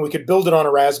 and we could build it on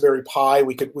a Raspberry Pi.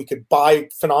 We could buy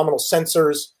phenomenal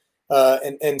sensors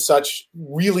and such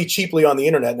really cheaply on the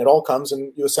internet, and it all comes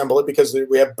and you assemble it because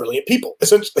we have brilliant people.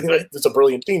 Essentially, right? It's a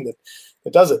brilliant team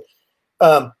that does it.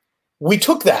 We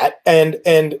took that, and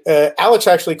Alex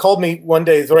actually called me one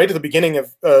day right at the beginning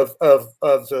of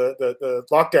the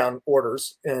lockdown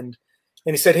orders, and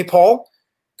he said, "Hey, Paul,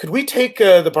 could we take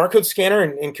the barcode scanner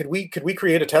and could we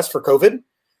create a test for COVID?"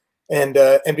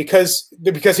 And because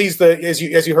he's as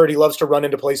you heard, he loves to run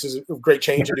into places of great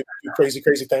change and do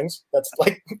crazy things. That's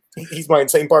like, he's my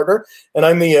insane partner, and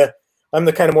I'm the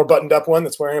kind of more buttoned up one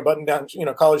that's wearing a button down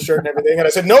collared shirt and everything. And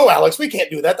I said, "No, Alex, we can't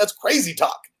do that. That's crazy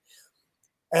talk."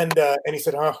 And he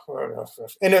said, "Oh,"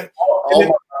 and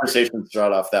all conversations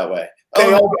start off that way.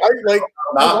 My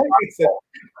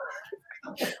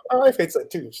wife hates that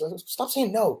too. So stop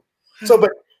saying no. So,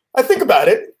 but I think about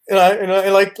it, and I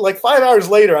like 5 hours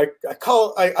later, I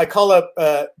call up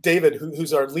David,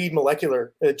 who's our lead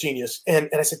molecular genius, and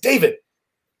I said, "David,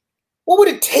 what would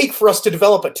it take for us to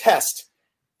develop a test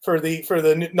for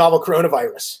the novel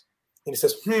coronavirus?" And he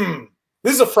says,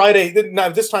 "This is a Friday. Now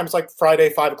this time it's like Friday,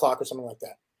 5 o'clock or something like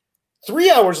that."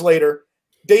 3 hours later,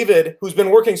 David, who's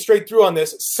been working straight through on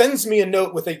this, sends me a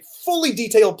note with a fully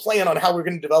detailed plan on how we're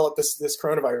going to develop this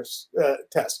coronavirus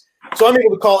test. So I'm able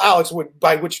to call Alex,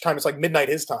 by which time it's like midnight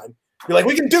his time. Be like,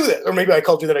 "We can do this." Or maybe I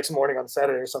called you the next morning on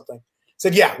Saturday or something.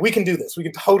 Said, "Yeah, we can do this. We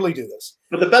can totally do this."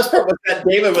 But the best part was that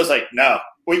David was like, "No,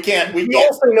 we can't. We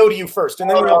all say no to you first." And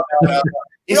then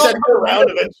he said, "Come around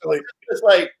eventually." It's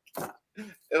like,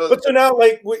 but so now,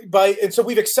 so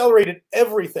we've accelerated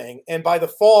everything, and by the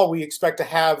fall we expect to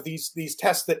have these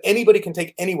tests that anybody can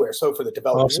take anywhere. So for the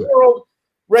developing world,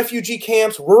 refugee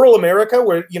camps, rural America,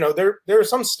 where there are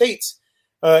some states.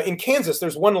 In Kansas,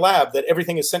 there's one lab that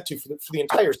everything is sent to for the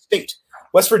entire state.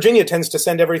 West Virginia tends to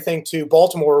send everything to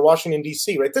Baltimore or Washington,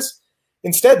 D.C., right? This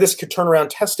could turn around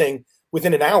testing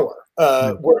within an hour,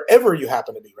 wherever you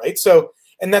happen to be, right? So,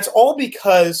 and that's all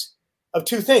because of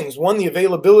two things. One, the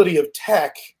availability of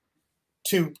tech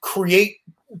to create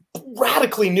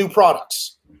radically new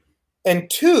products. And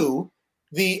two,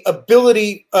 the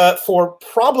ability for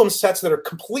problem sets that are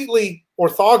completely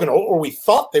orthogonal, or we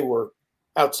thought they were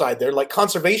outside there, like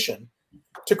conservation,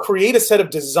 to create a set of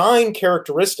design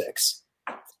characteristics,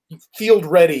 field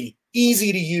ready,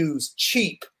 easy to use,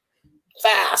 cheap,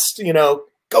 fast,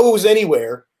 goes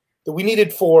anywhere, that we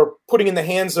needed for putting in the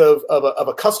hands of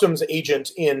a customs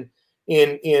agent in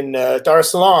Dar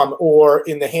es Salaam, or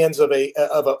in the hands of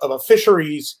a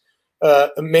fisheries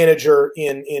manager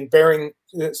in Bering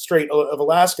Strait of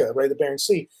Alaska, right, the Bering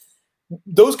Sea.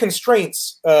 Those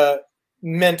constraints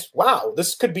meant, wow,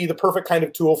 this could be the perfect kind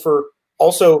of tool for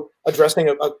also addressing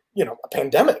a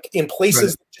pandemic in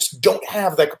places that just don't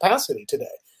have that capacity today.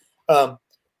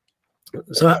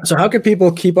 So how can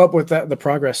people keep up with the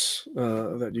progress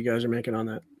that you guys are making on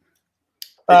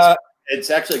that? It's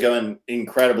actually going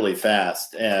incredibly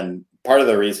fast, and part of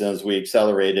the reason is we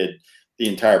accelerated the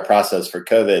entire process for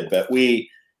COVID. But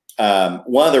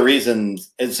one of the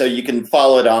reasons, and so you can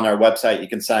follow it on our website. You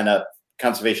can sign up,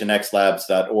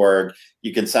 conservationxlabs.org.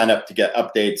 You can sign up to get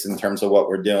updates in terms of what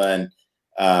we're doing.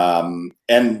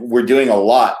 And we're doing a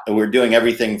lot. We're doing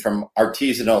everything from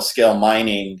artisanal scale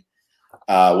mining,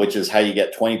 which is how you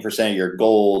get 20% of your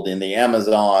gold in the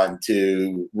Amazon,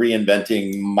 to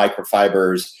reinventing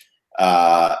microfibers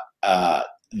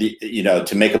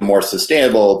to make them more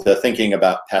sustainable, to thinking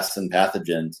about pests and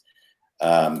pathogens.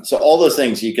 So all those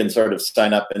things you can sort of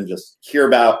sign up and just hear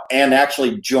about and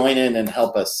actually join in and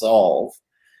help us solve,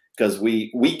 because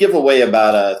we give away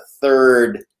about a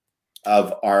third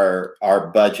of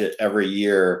our budget every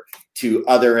year to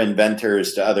other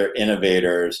inventors, to other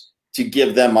innovators, to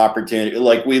give them opportunity.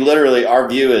 Like, we literally, our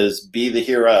view is be the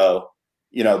hero,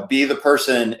 be the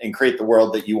person and create the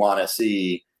world that you want to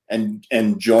see, and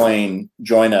join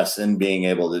us in being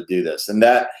able to do this. And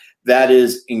that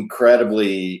is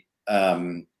incredibly,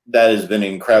 that has been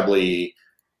incredibly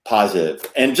positive.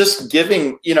 And just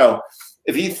giving,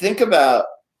 if you think about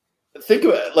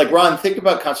like, Ron, think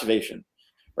about conservation,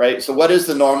 right? So what is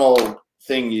the normal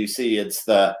thing you see? It's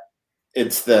the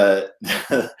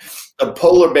a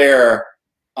polar bear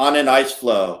on an ice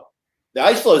floe. The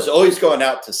ice floe is always going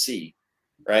out to sea,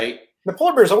 right? The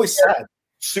polar bear is always sad.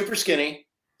 Super skinny.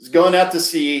 Is going out to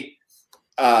sea.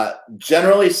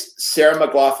 Generally Sarah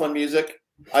McLachlan music.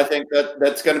 I think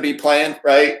that's going to be playing,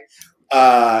 right?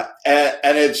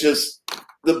 And it's just,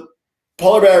 the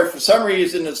polar bear for some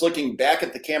reason is looking back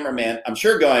at the cameraman, I'm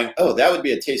sure going, oh, that would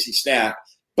be a tasty snack.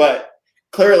 But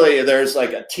clearly there's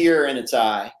like a tear in its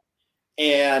eye.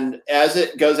 And as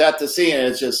it goes out to sea, and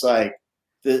it's just like,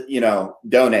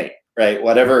 donate, right?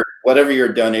 Whatever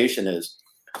your donation is,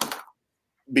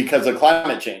 because of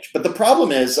climate change. But the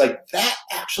problem is, like, that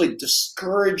actually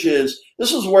discourages.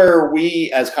 This is where we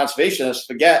as conservationists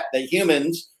forget that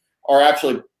humans are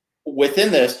actually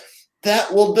within this.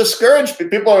 That will discourage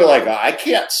people. Are like, oh, I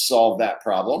can't solve that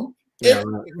problem. Yeah,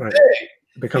 right.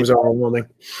 It becomes overwhelming.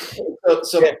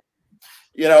 So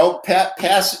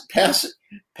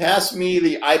pass me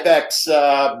the Ibex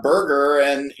burger,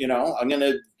 and I'm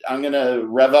gonna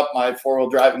rev up my 4-wheel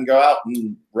drive and go out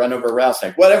and run over a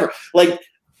rattlesnake, whatever. Like,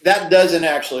 that doesn't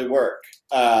actually work.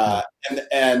 And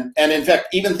in fact,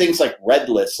 even things like red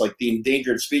lists, like the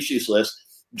endangered species list,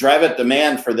 drive up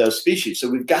demand for those species. So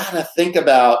we've got to think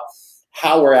about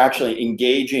how we're actually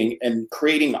engaging and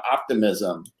creating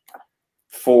optimism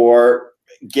for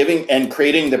giving and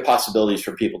creating the possibilities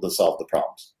for people to solve the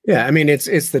problems. Yeah, I mean,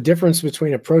 it's the difference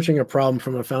between approaching a problem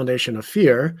from a foundation of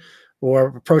fear, or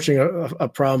approaching a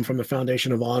problem from the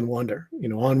foundation of awe and wonder.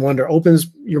 Awe and wonder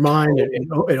opens your mind, and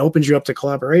it opens you up to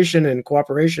collaboration and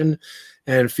cooperation,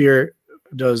 and fear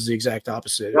does the exact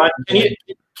opposite. Right.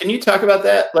 Can you talk about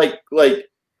that? Like,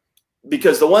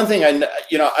 because the one thing I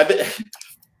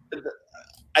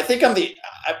think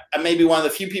I may be one of the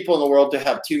few people in the world to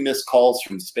have 2 missed calls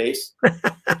from space,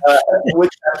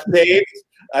 which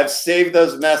I've saved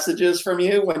those messages from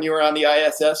you when you were on the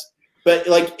ISS. But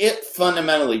like, it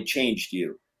fundamentally changed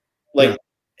you, like,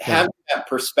 having that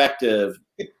perspective.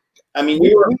 I mean,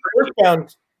 you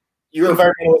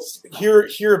environmentalists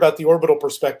hear about the orbital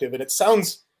perspective, and it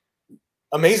sounds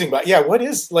amazing. But yeah, what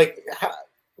is, like,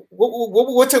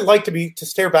 what's it like to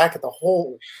stare back at the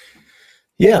whole?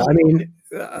 Yeah, I mean,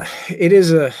 it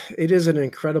is an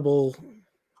incredible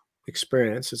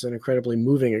experience. It's an incredibly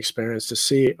moving experience to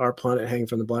see our planet hang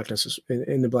from the blackness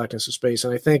in the blackness of space.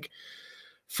 And I think,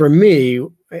 for me,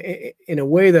 in a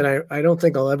way that I don't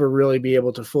think I'll ever really be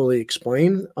able to fully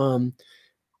explain,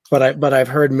 but I've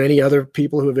heard many other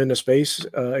people who have been to space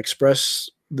express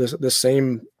the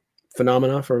same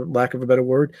phenomena, for lack of a better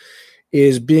word,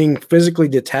 is being physically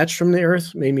detached from the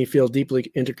Earth made me feel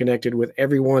deeply interconnected with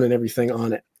everyone and everything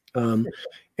on it. And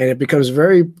it becomes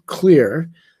very clear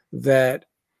that,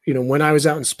 when I was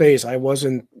out in space, I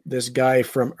wasn't this guy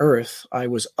from Earth. I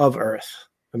was of Earth.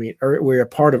 I mean, we're a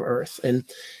part of Earth, and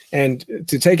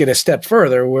to take it a step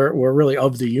further, we're really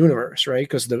of the universe, right?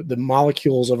 Because the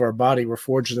molecules of our body were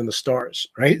forged in the stars,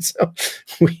 right? So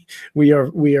we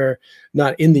are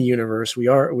not in the universe. We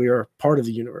are part of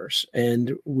the universe,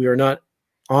 and we are not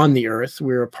on the Earth.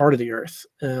 We are a part of the Earth.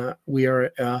 We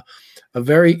are a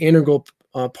very integral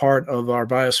part of our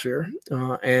biosphere,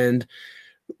 and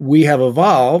we have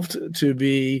evolved to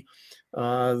be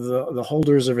the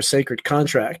holders of a sacred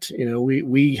contract.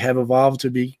 We have evolved to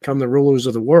become the rulers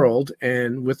of the world,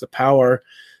 and with the power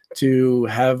to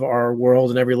have our world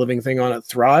and every living thing on it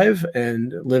thrive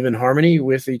and live in harmony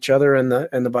with each other and the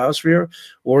biosphere,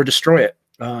 or destroy it.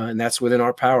 And that's within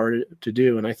our power to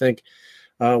do. And I think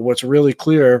what's really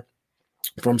clear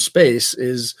from space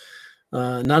is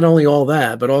not only all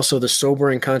that, but also the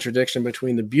sobering contradiction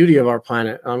between the beauty of our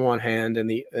planet on one hand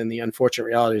and the unfortunate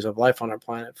realities of life on our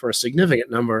planet for a significant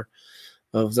number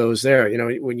of those there.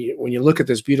 When you look at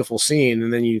this beautiful scene,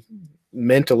 and then you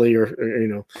mentally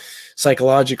or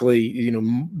psychologically,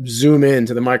 zoom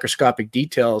into the microscopic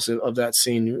details of that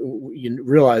scene, you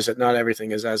realize that not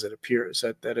everything is as it appears,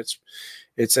 that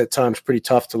it's at times pretty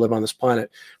tough to live on this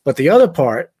planet. But the other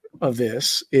part of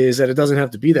this is that it doesn't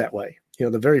have to be that way.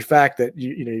 The very fact that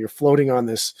you're floating on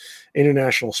this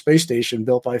international space station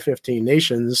built by 15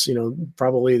 nations,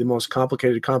 probably the most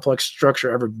complicated, complex structure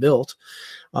ever built.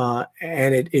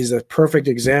 And it is a perfect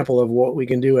example of what we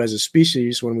can do as a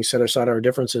species when we set aside our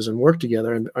differences and work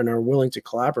together and are willing to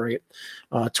collaborate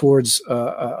towards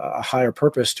a higher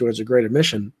purpose, towards a greater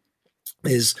mission.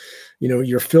 Is,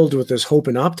 you're filled with this hope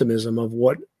and optimism of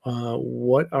what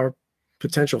our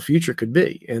potential future could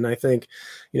be. And I think,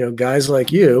 guys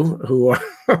like you who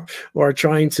are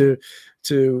trying to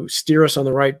steer us on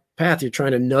the right path, you're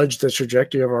trying to nudge the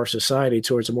trajectory of our society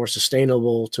towards a more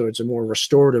sustainable, towards a more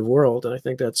restorative world. And I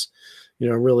think that's,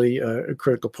 really a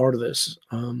critical part of this.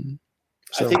 I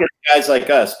think it's guys like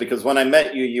us, because when I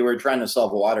met you, you were trying to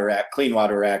solve clean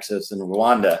water access in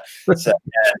Rwanda and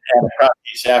across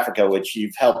East Africa, which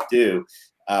you've helped do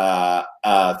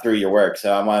through your work.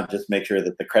 So I want to just make sure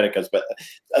that the credit goes. But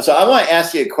so I want to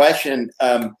ask you a question.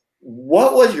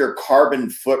 What was your carbon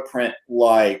footprint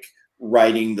like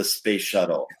riding the space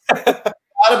shuttle? Thought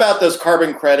about those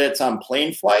carbon credits on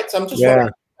plane flights. I'm just wondering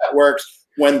how that works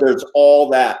when there's all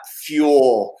that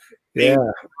fuel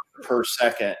per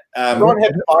second. Ron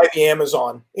had to buy the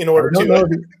Amazon in order I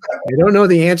don't know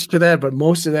the answer to that, but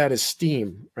most of that is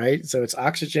steam, right? So it's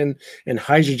oxygen and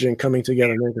hydrogen coming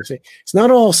together. It's not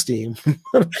all steam,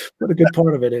 but a good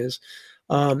part of it is.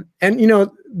 And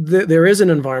there is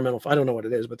an environmental. I don't know what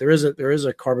it is, but there is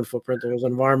a carbon footprint. There is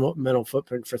an environmental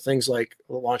footprint for things like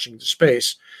launching to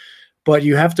space. But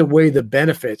you have to weigh the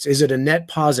benefits. Is it a net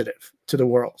positive to the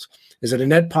world? Is it a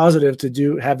net positive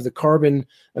to have the carbon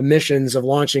emissions of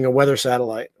launching a weather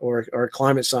satellite or a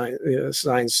climate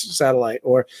science satellite?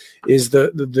 Or is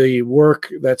the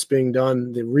work that's being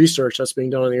done, the research that's being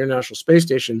done on the International Space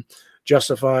Station,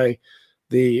 justify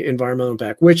the environmental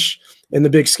impact, which in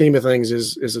the big scheme of things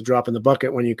is a drop in the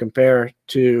bucket when you compare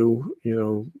to,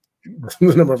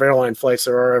 the number of airline flights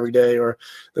there are every day, or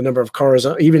the number of cars,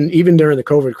 even during the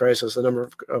COVID crisis, the number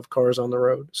of cars on the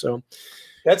road. So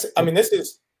I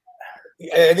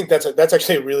think that's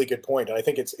actually a really good point. And I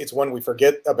think it's one we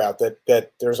forget about,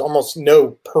 that there's almost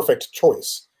no perfect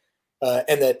choice.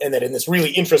 And that in this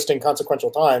really interesting consequential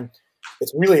time,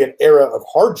 it's really an era of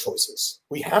hard choices.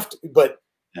 We have to, but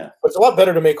it's a lot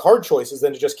better to make hard choices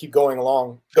than to just keep going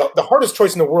along. The hardest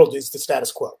choice in the world is the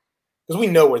status quo, because we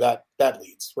know where that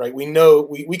leads, right? We know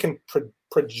we can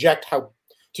project how,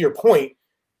 to your point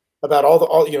about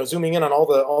all zooming in on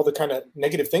all the kind of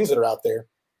negative things that are out there.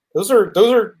 Those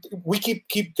are we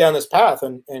keep down this path,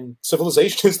 and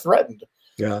civilization is threatened.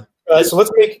 Yeah. So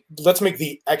let's make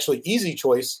the actually easy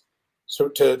choice, so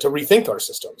to rethink our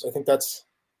systems. I think that's.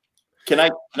 Can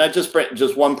I just bring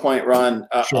just one point, Ron,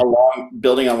 Sure. along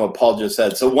building on what Paul just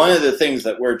said? So one of the things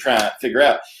that we're trying to figure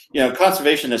out,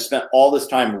 conservation has spent all this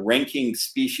time ranking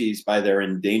species by their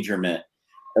endangerment,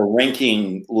 or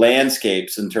ranking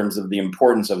landscapes in terms of the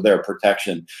importance of their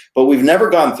protection. But we've never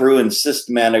gone through and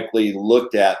systematically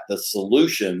looked at the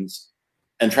solutions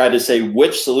and tried to say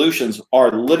which solutions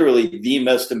are literally the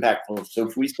most impactful. So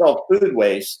if we solve food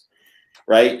waste,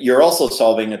 right, you're also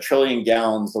solving 1 trillion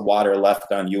gallons of water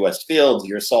left on U.S. fields.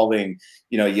 You're solving,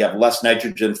 you have less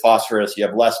nitrogen, phosphorus, you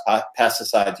have less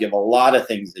pesticides, you have a lot of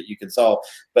things that you can solve.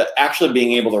 But actually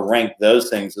being able to rank those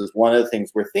things is one of the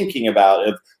things we're thinking about,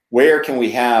 of where can we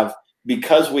have,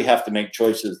 because we have to make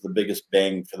choices, the biggest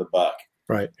bang for the buck.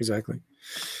 Right, exactly.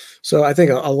 So I think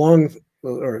along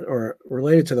or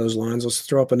related to those lines, let's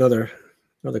throw up another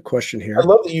question here. I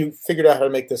love that you figured out how to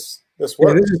make this work.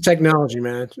 Yeah, this is technology,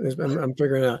 man. I'm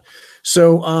figuring it out.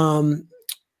 So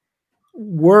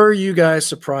were you guys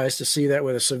surprised to see that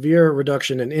with a severe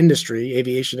reduction in industry,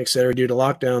 aviation, et cetera, due to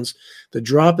lockdowns, the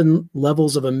drop in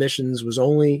levels of emissions was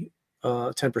only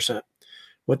 10%?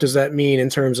 What does that mean in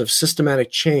terms of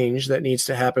systematic change that needs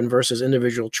to happen versus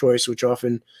individual choice, which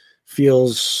often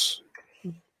feels, I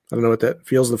don't know what that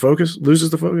feels, loses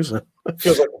the focus?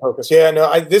 Feels like the focus. Yeah, no,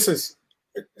 I've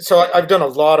done a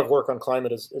lot of work on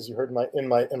climate, as you heard in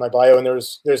my bio, and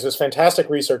there's this fantastic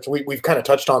research, we've kind of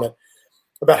touched on it,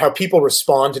 about how people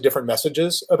respond to different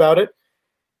messages about it.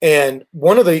 And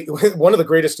one of the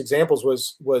greatest examples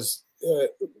was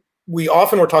we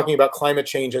often were talking about climate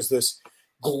change as this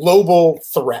global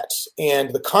threat,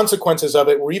 and the consequences of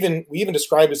it we even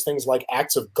describe as things like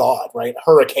acts of God, right?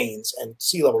 Hurricanes and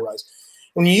sea level rise.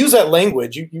 When you use that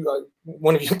language, you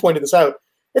one of you pointed this out,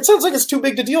 it sounds like it's too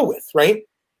big to deal with, right?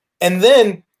 And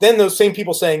then then those same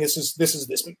people saying this is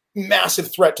this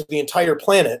massive threat to the entire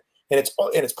planet, and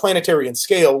it's planetary in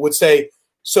scale, would say,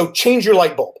 so change your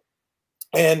light bulb.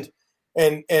 And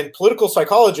political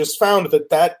psychologists found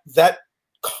that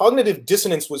cognitive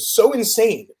dissonance was so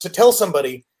insane to tell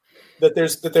somebody that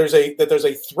there's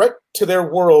a threat to their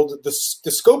world, the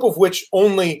scope of which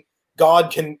only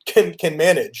God can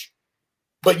manage,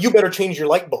 but you better change your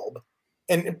light bulb.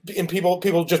 And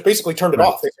people just basically turned it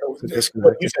off. They said,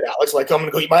 what you said, Alex, like, I'm going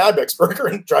to go eat my Ibex burger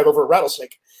and drive over a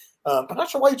rattlesnake. I'm not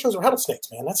sure why you chose rattlesnakes,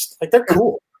 man. That's like, they're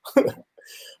cool.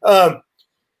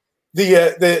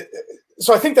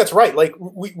 So I think that's right. Like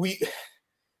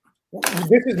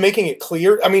this is making it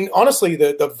clear. I mean, honestly,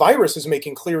 the virus is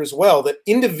making clear as well that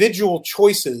individual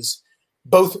choices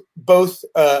both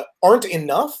aren't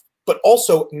enough, but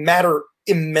also matter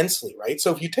immensely, right?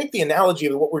 So if you take the analogy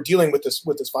of what we're dealing with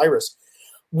this virus,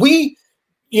 we,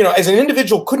 as an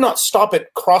individual, could not stop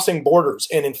it crossing borders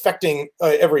and infecting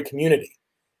every community.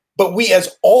 But we,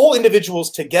 as all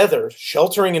individuals together,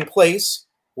 sheltering in place,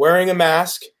 wearing a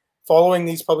mask, following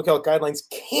these public health guidelines,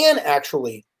 can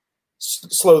actually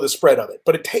slow the spread of it.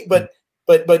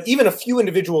 But even a few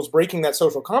individuals breaking that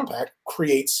social compact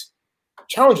creates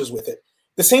challenges with it.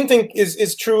 The same thing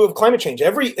is true of climate change.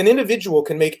 An individual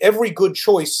can make every good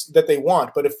choice that they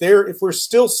want, but if we're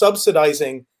still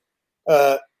subsidizing,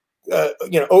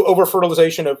 over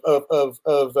fertilization of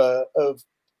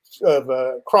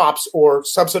crops, or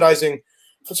subsidizing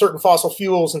certain fossil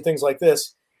fuels and things like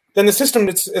this, then the system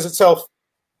as itself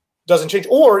doesn't change.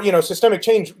 Or, systemic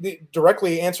change,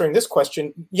 directly answering this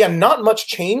question, not much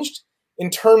changed in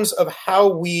terms of how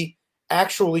we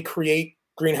actually create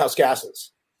greenhouse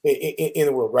gases in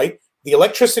the world, right? The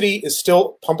electricity is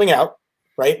still pumping out,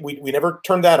 right? We never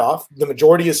turned that off. The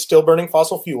majority is still burning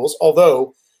fossil fuels,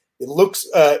 although it looks,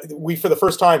 we for the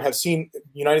first time have seen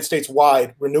United States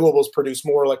wide renewables produce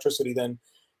more electricity than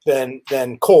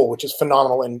coal, which is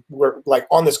phenomenal. And we're like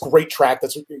on this great track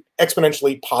that's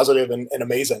exponentially positive and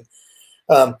amazing.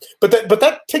 But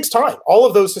that takes time. All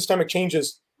of those systemic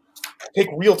changes take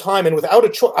real time, and without a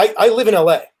choice. I live in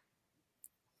LA.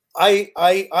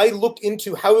 I looked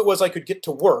into how it was I could get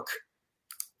to work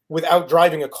without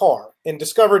driving a car, and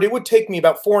discovered it would take me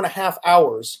about 4.5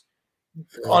 hours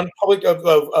on public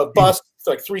a bus,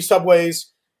 like 3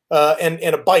 subways, and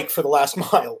a bike for the last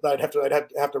mile that I'd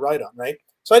have to ride on, right?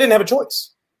 So I didn't have a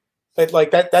choice.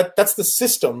 That's the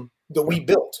system that we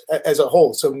built as a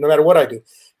whole. So no matter what I do,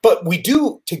 but we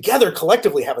do together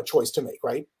collectively have a choice to make,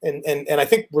 right? And I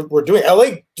think we're doing.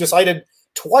 LA decided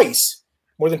twice,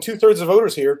 more than 2/3 of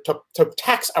voters here, to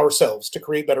tax ourselves to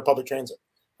create better public transit.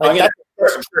 I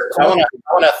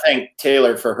want to thank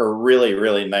Taylor for her really,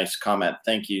 really nice comment.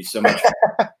 Thank you so much.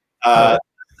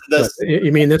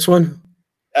 You mean this one?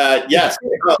 Yes.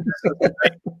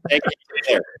 Thank you,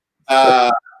 Taylor.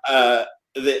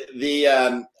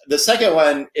 The second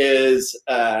one is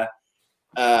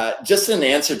just an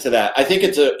answer to that. I think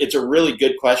it's a really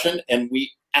good question, and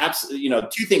we absolutely,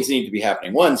 2 things need to be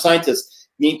happening. One, scientists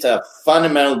need to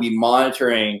fundamentally be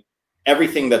monitoring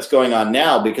everything that's going on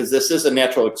now, because this is a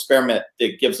natural experiment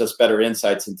that gives us better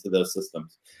insights into those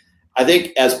systems. I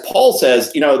think, as Paul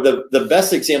says, the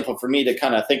best example for me to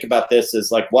kind of think about this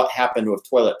is like what happened with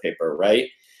toilet paper, right?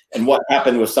 And what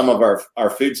happened with some of our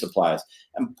food supplies.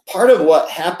 And part of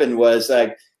what happened was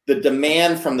like the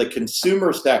demand from the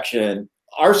consumer section,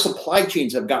 our supply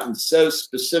chains have gotten so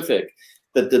specific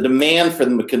that the demand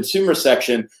from the consumer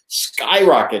section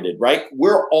skyrocketed, right?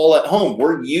 We're all at home.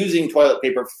 We're using toilet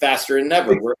paper faster than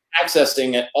ever. We're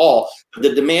accessing it all.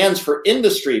 The demands for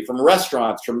industry, from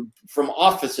restaurants, from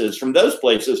offices, from those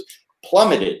places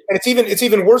plummeted. And it's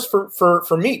even worse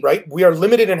for meat, right? We are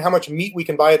limited in how much meat we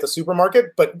can buy at the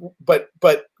supermarket, but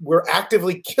we're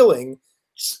actively killing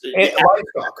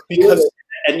livestock because.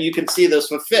 And you can see this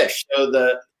with fish.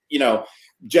 So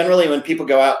generally when people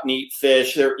go out and eat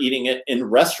fish, they're eating it in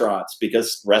restaurants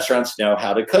because restaurants know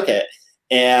how to cook it.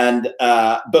 And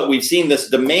but we've seen this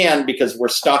demand because we're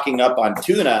stocking up on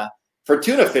tuna for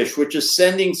tuna fish, which is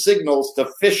sending signals to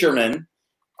fishermen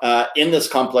in this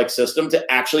complex system to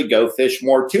actually go fish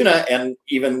more tuna and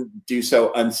even do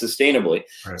so unsustainably.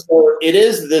 Right. So it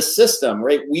is this system,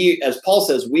 right? We, as Paul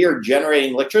says, we are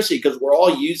generating electricity because we're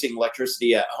all using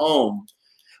electricity at home.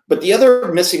 But the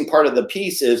other missing part of the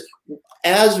piece is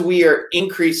as we are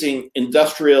increasing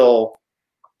industrial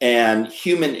and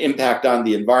human impact on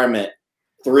the environment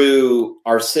through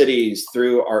our cities,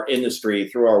 through our industry,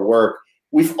 through our work,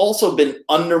 we've also been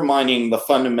undermining the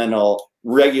fundamental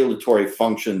regulatory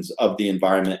functions of the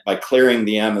environment by clearing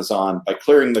the Amazon, by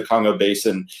clearing the Congo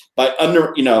Basin,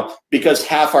 because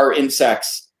half our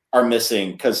insects are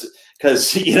missing because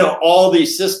because all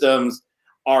these systems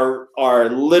are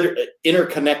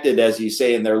interconnected, as you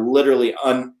say, and they're literally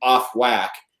off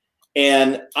whack.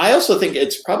 And I also think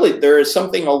there is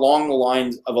something along the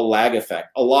lines of a lag effect.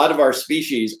 A lot of our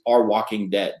species are walking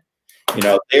dead.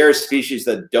 There are species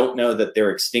that don't know that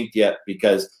they're extinct yet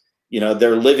because,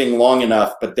 they're living long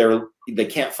enough, but they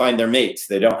can't find their mates.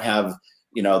 They don't have,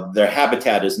 their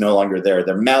habitat is no longer there.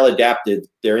 They're maladapted.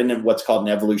 They're in what's called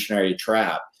an evolutionary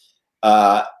trap.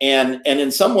 And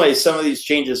in some ways, some of these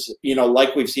changes,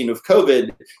 like we've seen with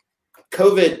COVID,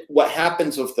 what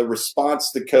happens with the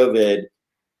response to COVID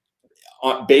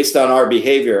based on our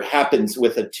behavior happens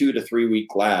with a 2 to 3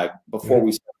 week lag before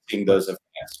we start seeing those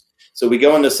effects. So we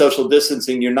go into social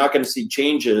distancing, you're not going to see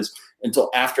changes until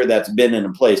after that's been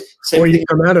in place. Or you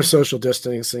come out of social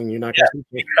distancing, you're not going to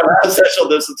see come out of social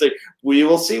distancing. We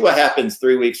will see what happens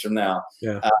 3 weeks from now.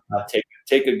 Yeah.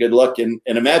 Take a good look and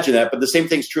imagine that. But the same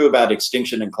thing's true about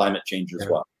extinction and climate change as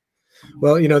well.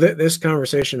 Well, this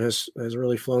conversation has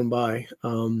really flown by.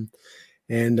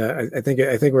 And I think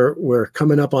we're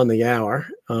coming up on the hour.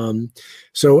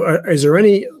 So is there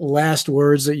any last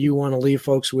words that you want to leave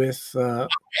folks with? I'll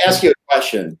ask you a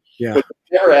question. Yeah. Which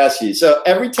I never asked you. So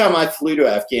every time I flew to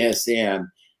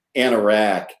Afghanistan and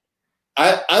Iraq,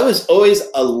 I was always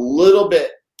a little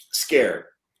bit scared,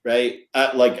 right?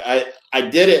 I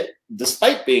did it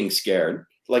despite being scared.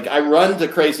 Like I run to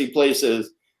crazy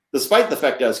places despite the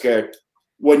fact I was scared.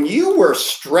 When you were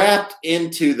strapped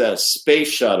into the space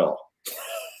shuttle,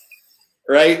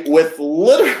 right, with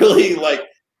literally like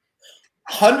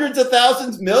hundreds of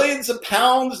thousands, millions of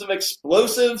pounds of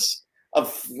explosives, of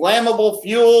flammable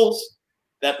fuels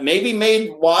that maybe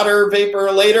made water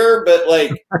vapor later, but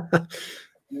like,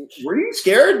 were you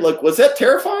scared? Like, was that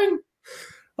terrifying?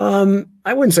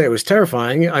 I wouldn't say it was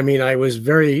terrifying. I mean, I was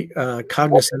very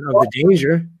cognizant of the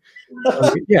danger.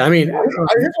 Yeah, I mean,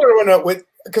 here's what I want to know,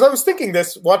 because I was thinking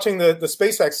this watching the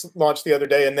SpaceX launch the other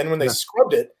day, and then when they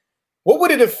scrubbed it, what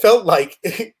would it have felt like?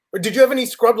 Did you have any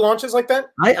scrubbed launches like that?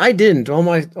 I didn't.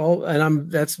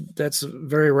 That's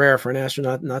very rare for an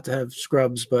astronaut not to have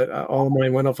scrubs, but all of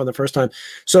mine went off on the first time.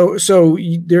 So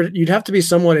you'd have to be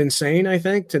somewhat insane, I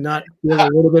think, to not feel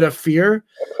a little bit of fear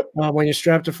when you're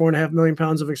strapped to 4.5 million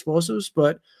pounds of explosives.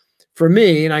 But for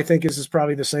me, and I think this is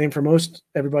probably the same for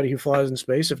everybody who flies in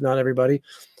space, if not everybody,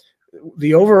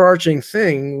 the overarching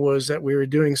thing was that we were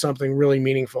doing something really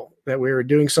meaningful, that we were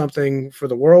doing something for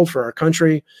the world, for our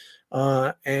country,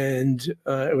 and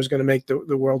it was going to make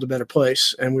the world a better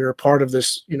place. And we were part of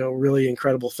this, really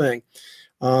incredible thing.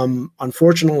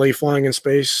 Unfortunately, flying in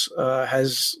space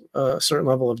has a certain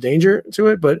level of danger to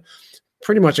it, but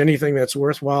pretty much anything that's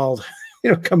worthwhile,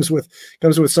 comes with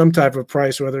some type of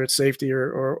price, whether it's safety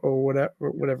or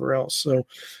whatever else. So,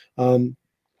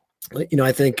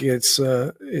 I think it's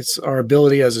our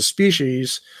ability as a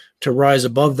species to rise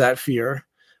above that fear,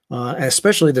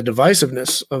 especially the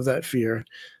divisiveness of that fear,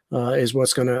 is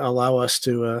what's going to allow us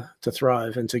to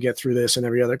thrive and to get through this and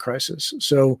every other crisis.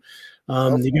 So,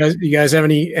 you guys have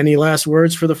any last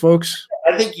words for the folks?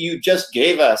 I think you just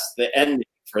gave us the ending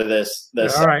for this.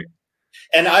 All right.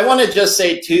 And I want to just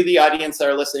say to the audience that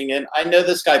are listening in, I know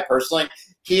this guy personally.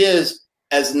 He is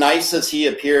as nice as he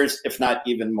appears, if not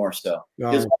even more so.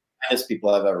 No. He's one of the nicest people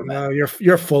I've ever met. No,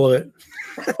 you're full of it.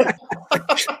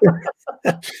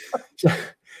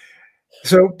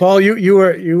 So, Paul, you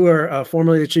were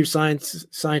formerly the chief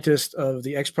scientist of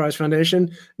the X Prize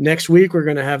Foundation. Next week, we're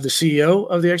going to have the CEO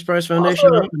of the X Prize Foundation,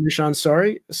 Nishan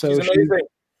Sari. So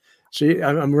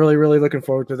I'm really, really looking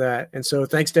forward to that. And so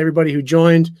thanks to everybody who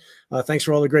joined. Thanks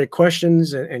for all the great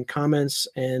questions and comments.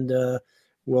 And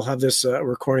we'll have this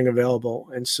recording available.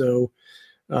 And so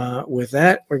with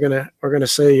that, we're gonna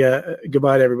say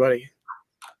goodbye to everybody.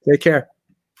 Take care.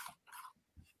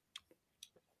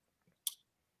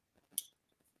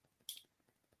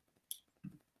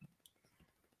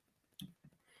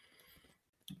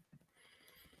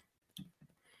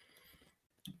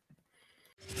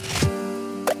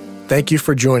 Thank you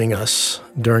for joining us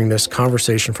during this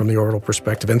conversation from the orbital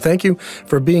perspective, and thank you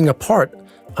for being a part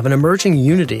of an emerging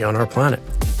unity on our planet.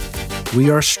 We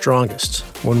are strongest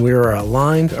when we are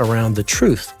aligned around the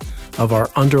truth of our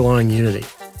underlying unity.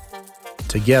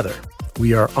 Together,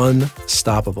 we are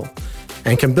unstoppable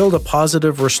and can build a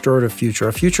positive, restorative future,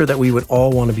 a future that we would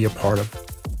all want to be a part of.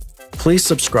 Please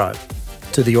subscribe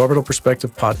to the Orbital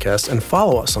Perspective podcast and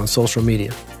follow us on social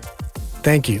media.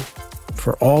 Thank you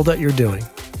for all that you're doing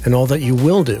and all that you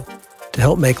will do to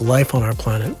help make life on our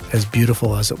planet as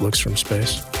beautiful as it looks from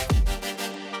space.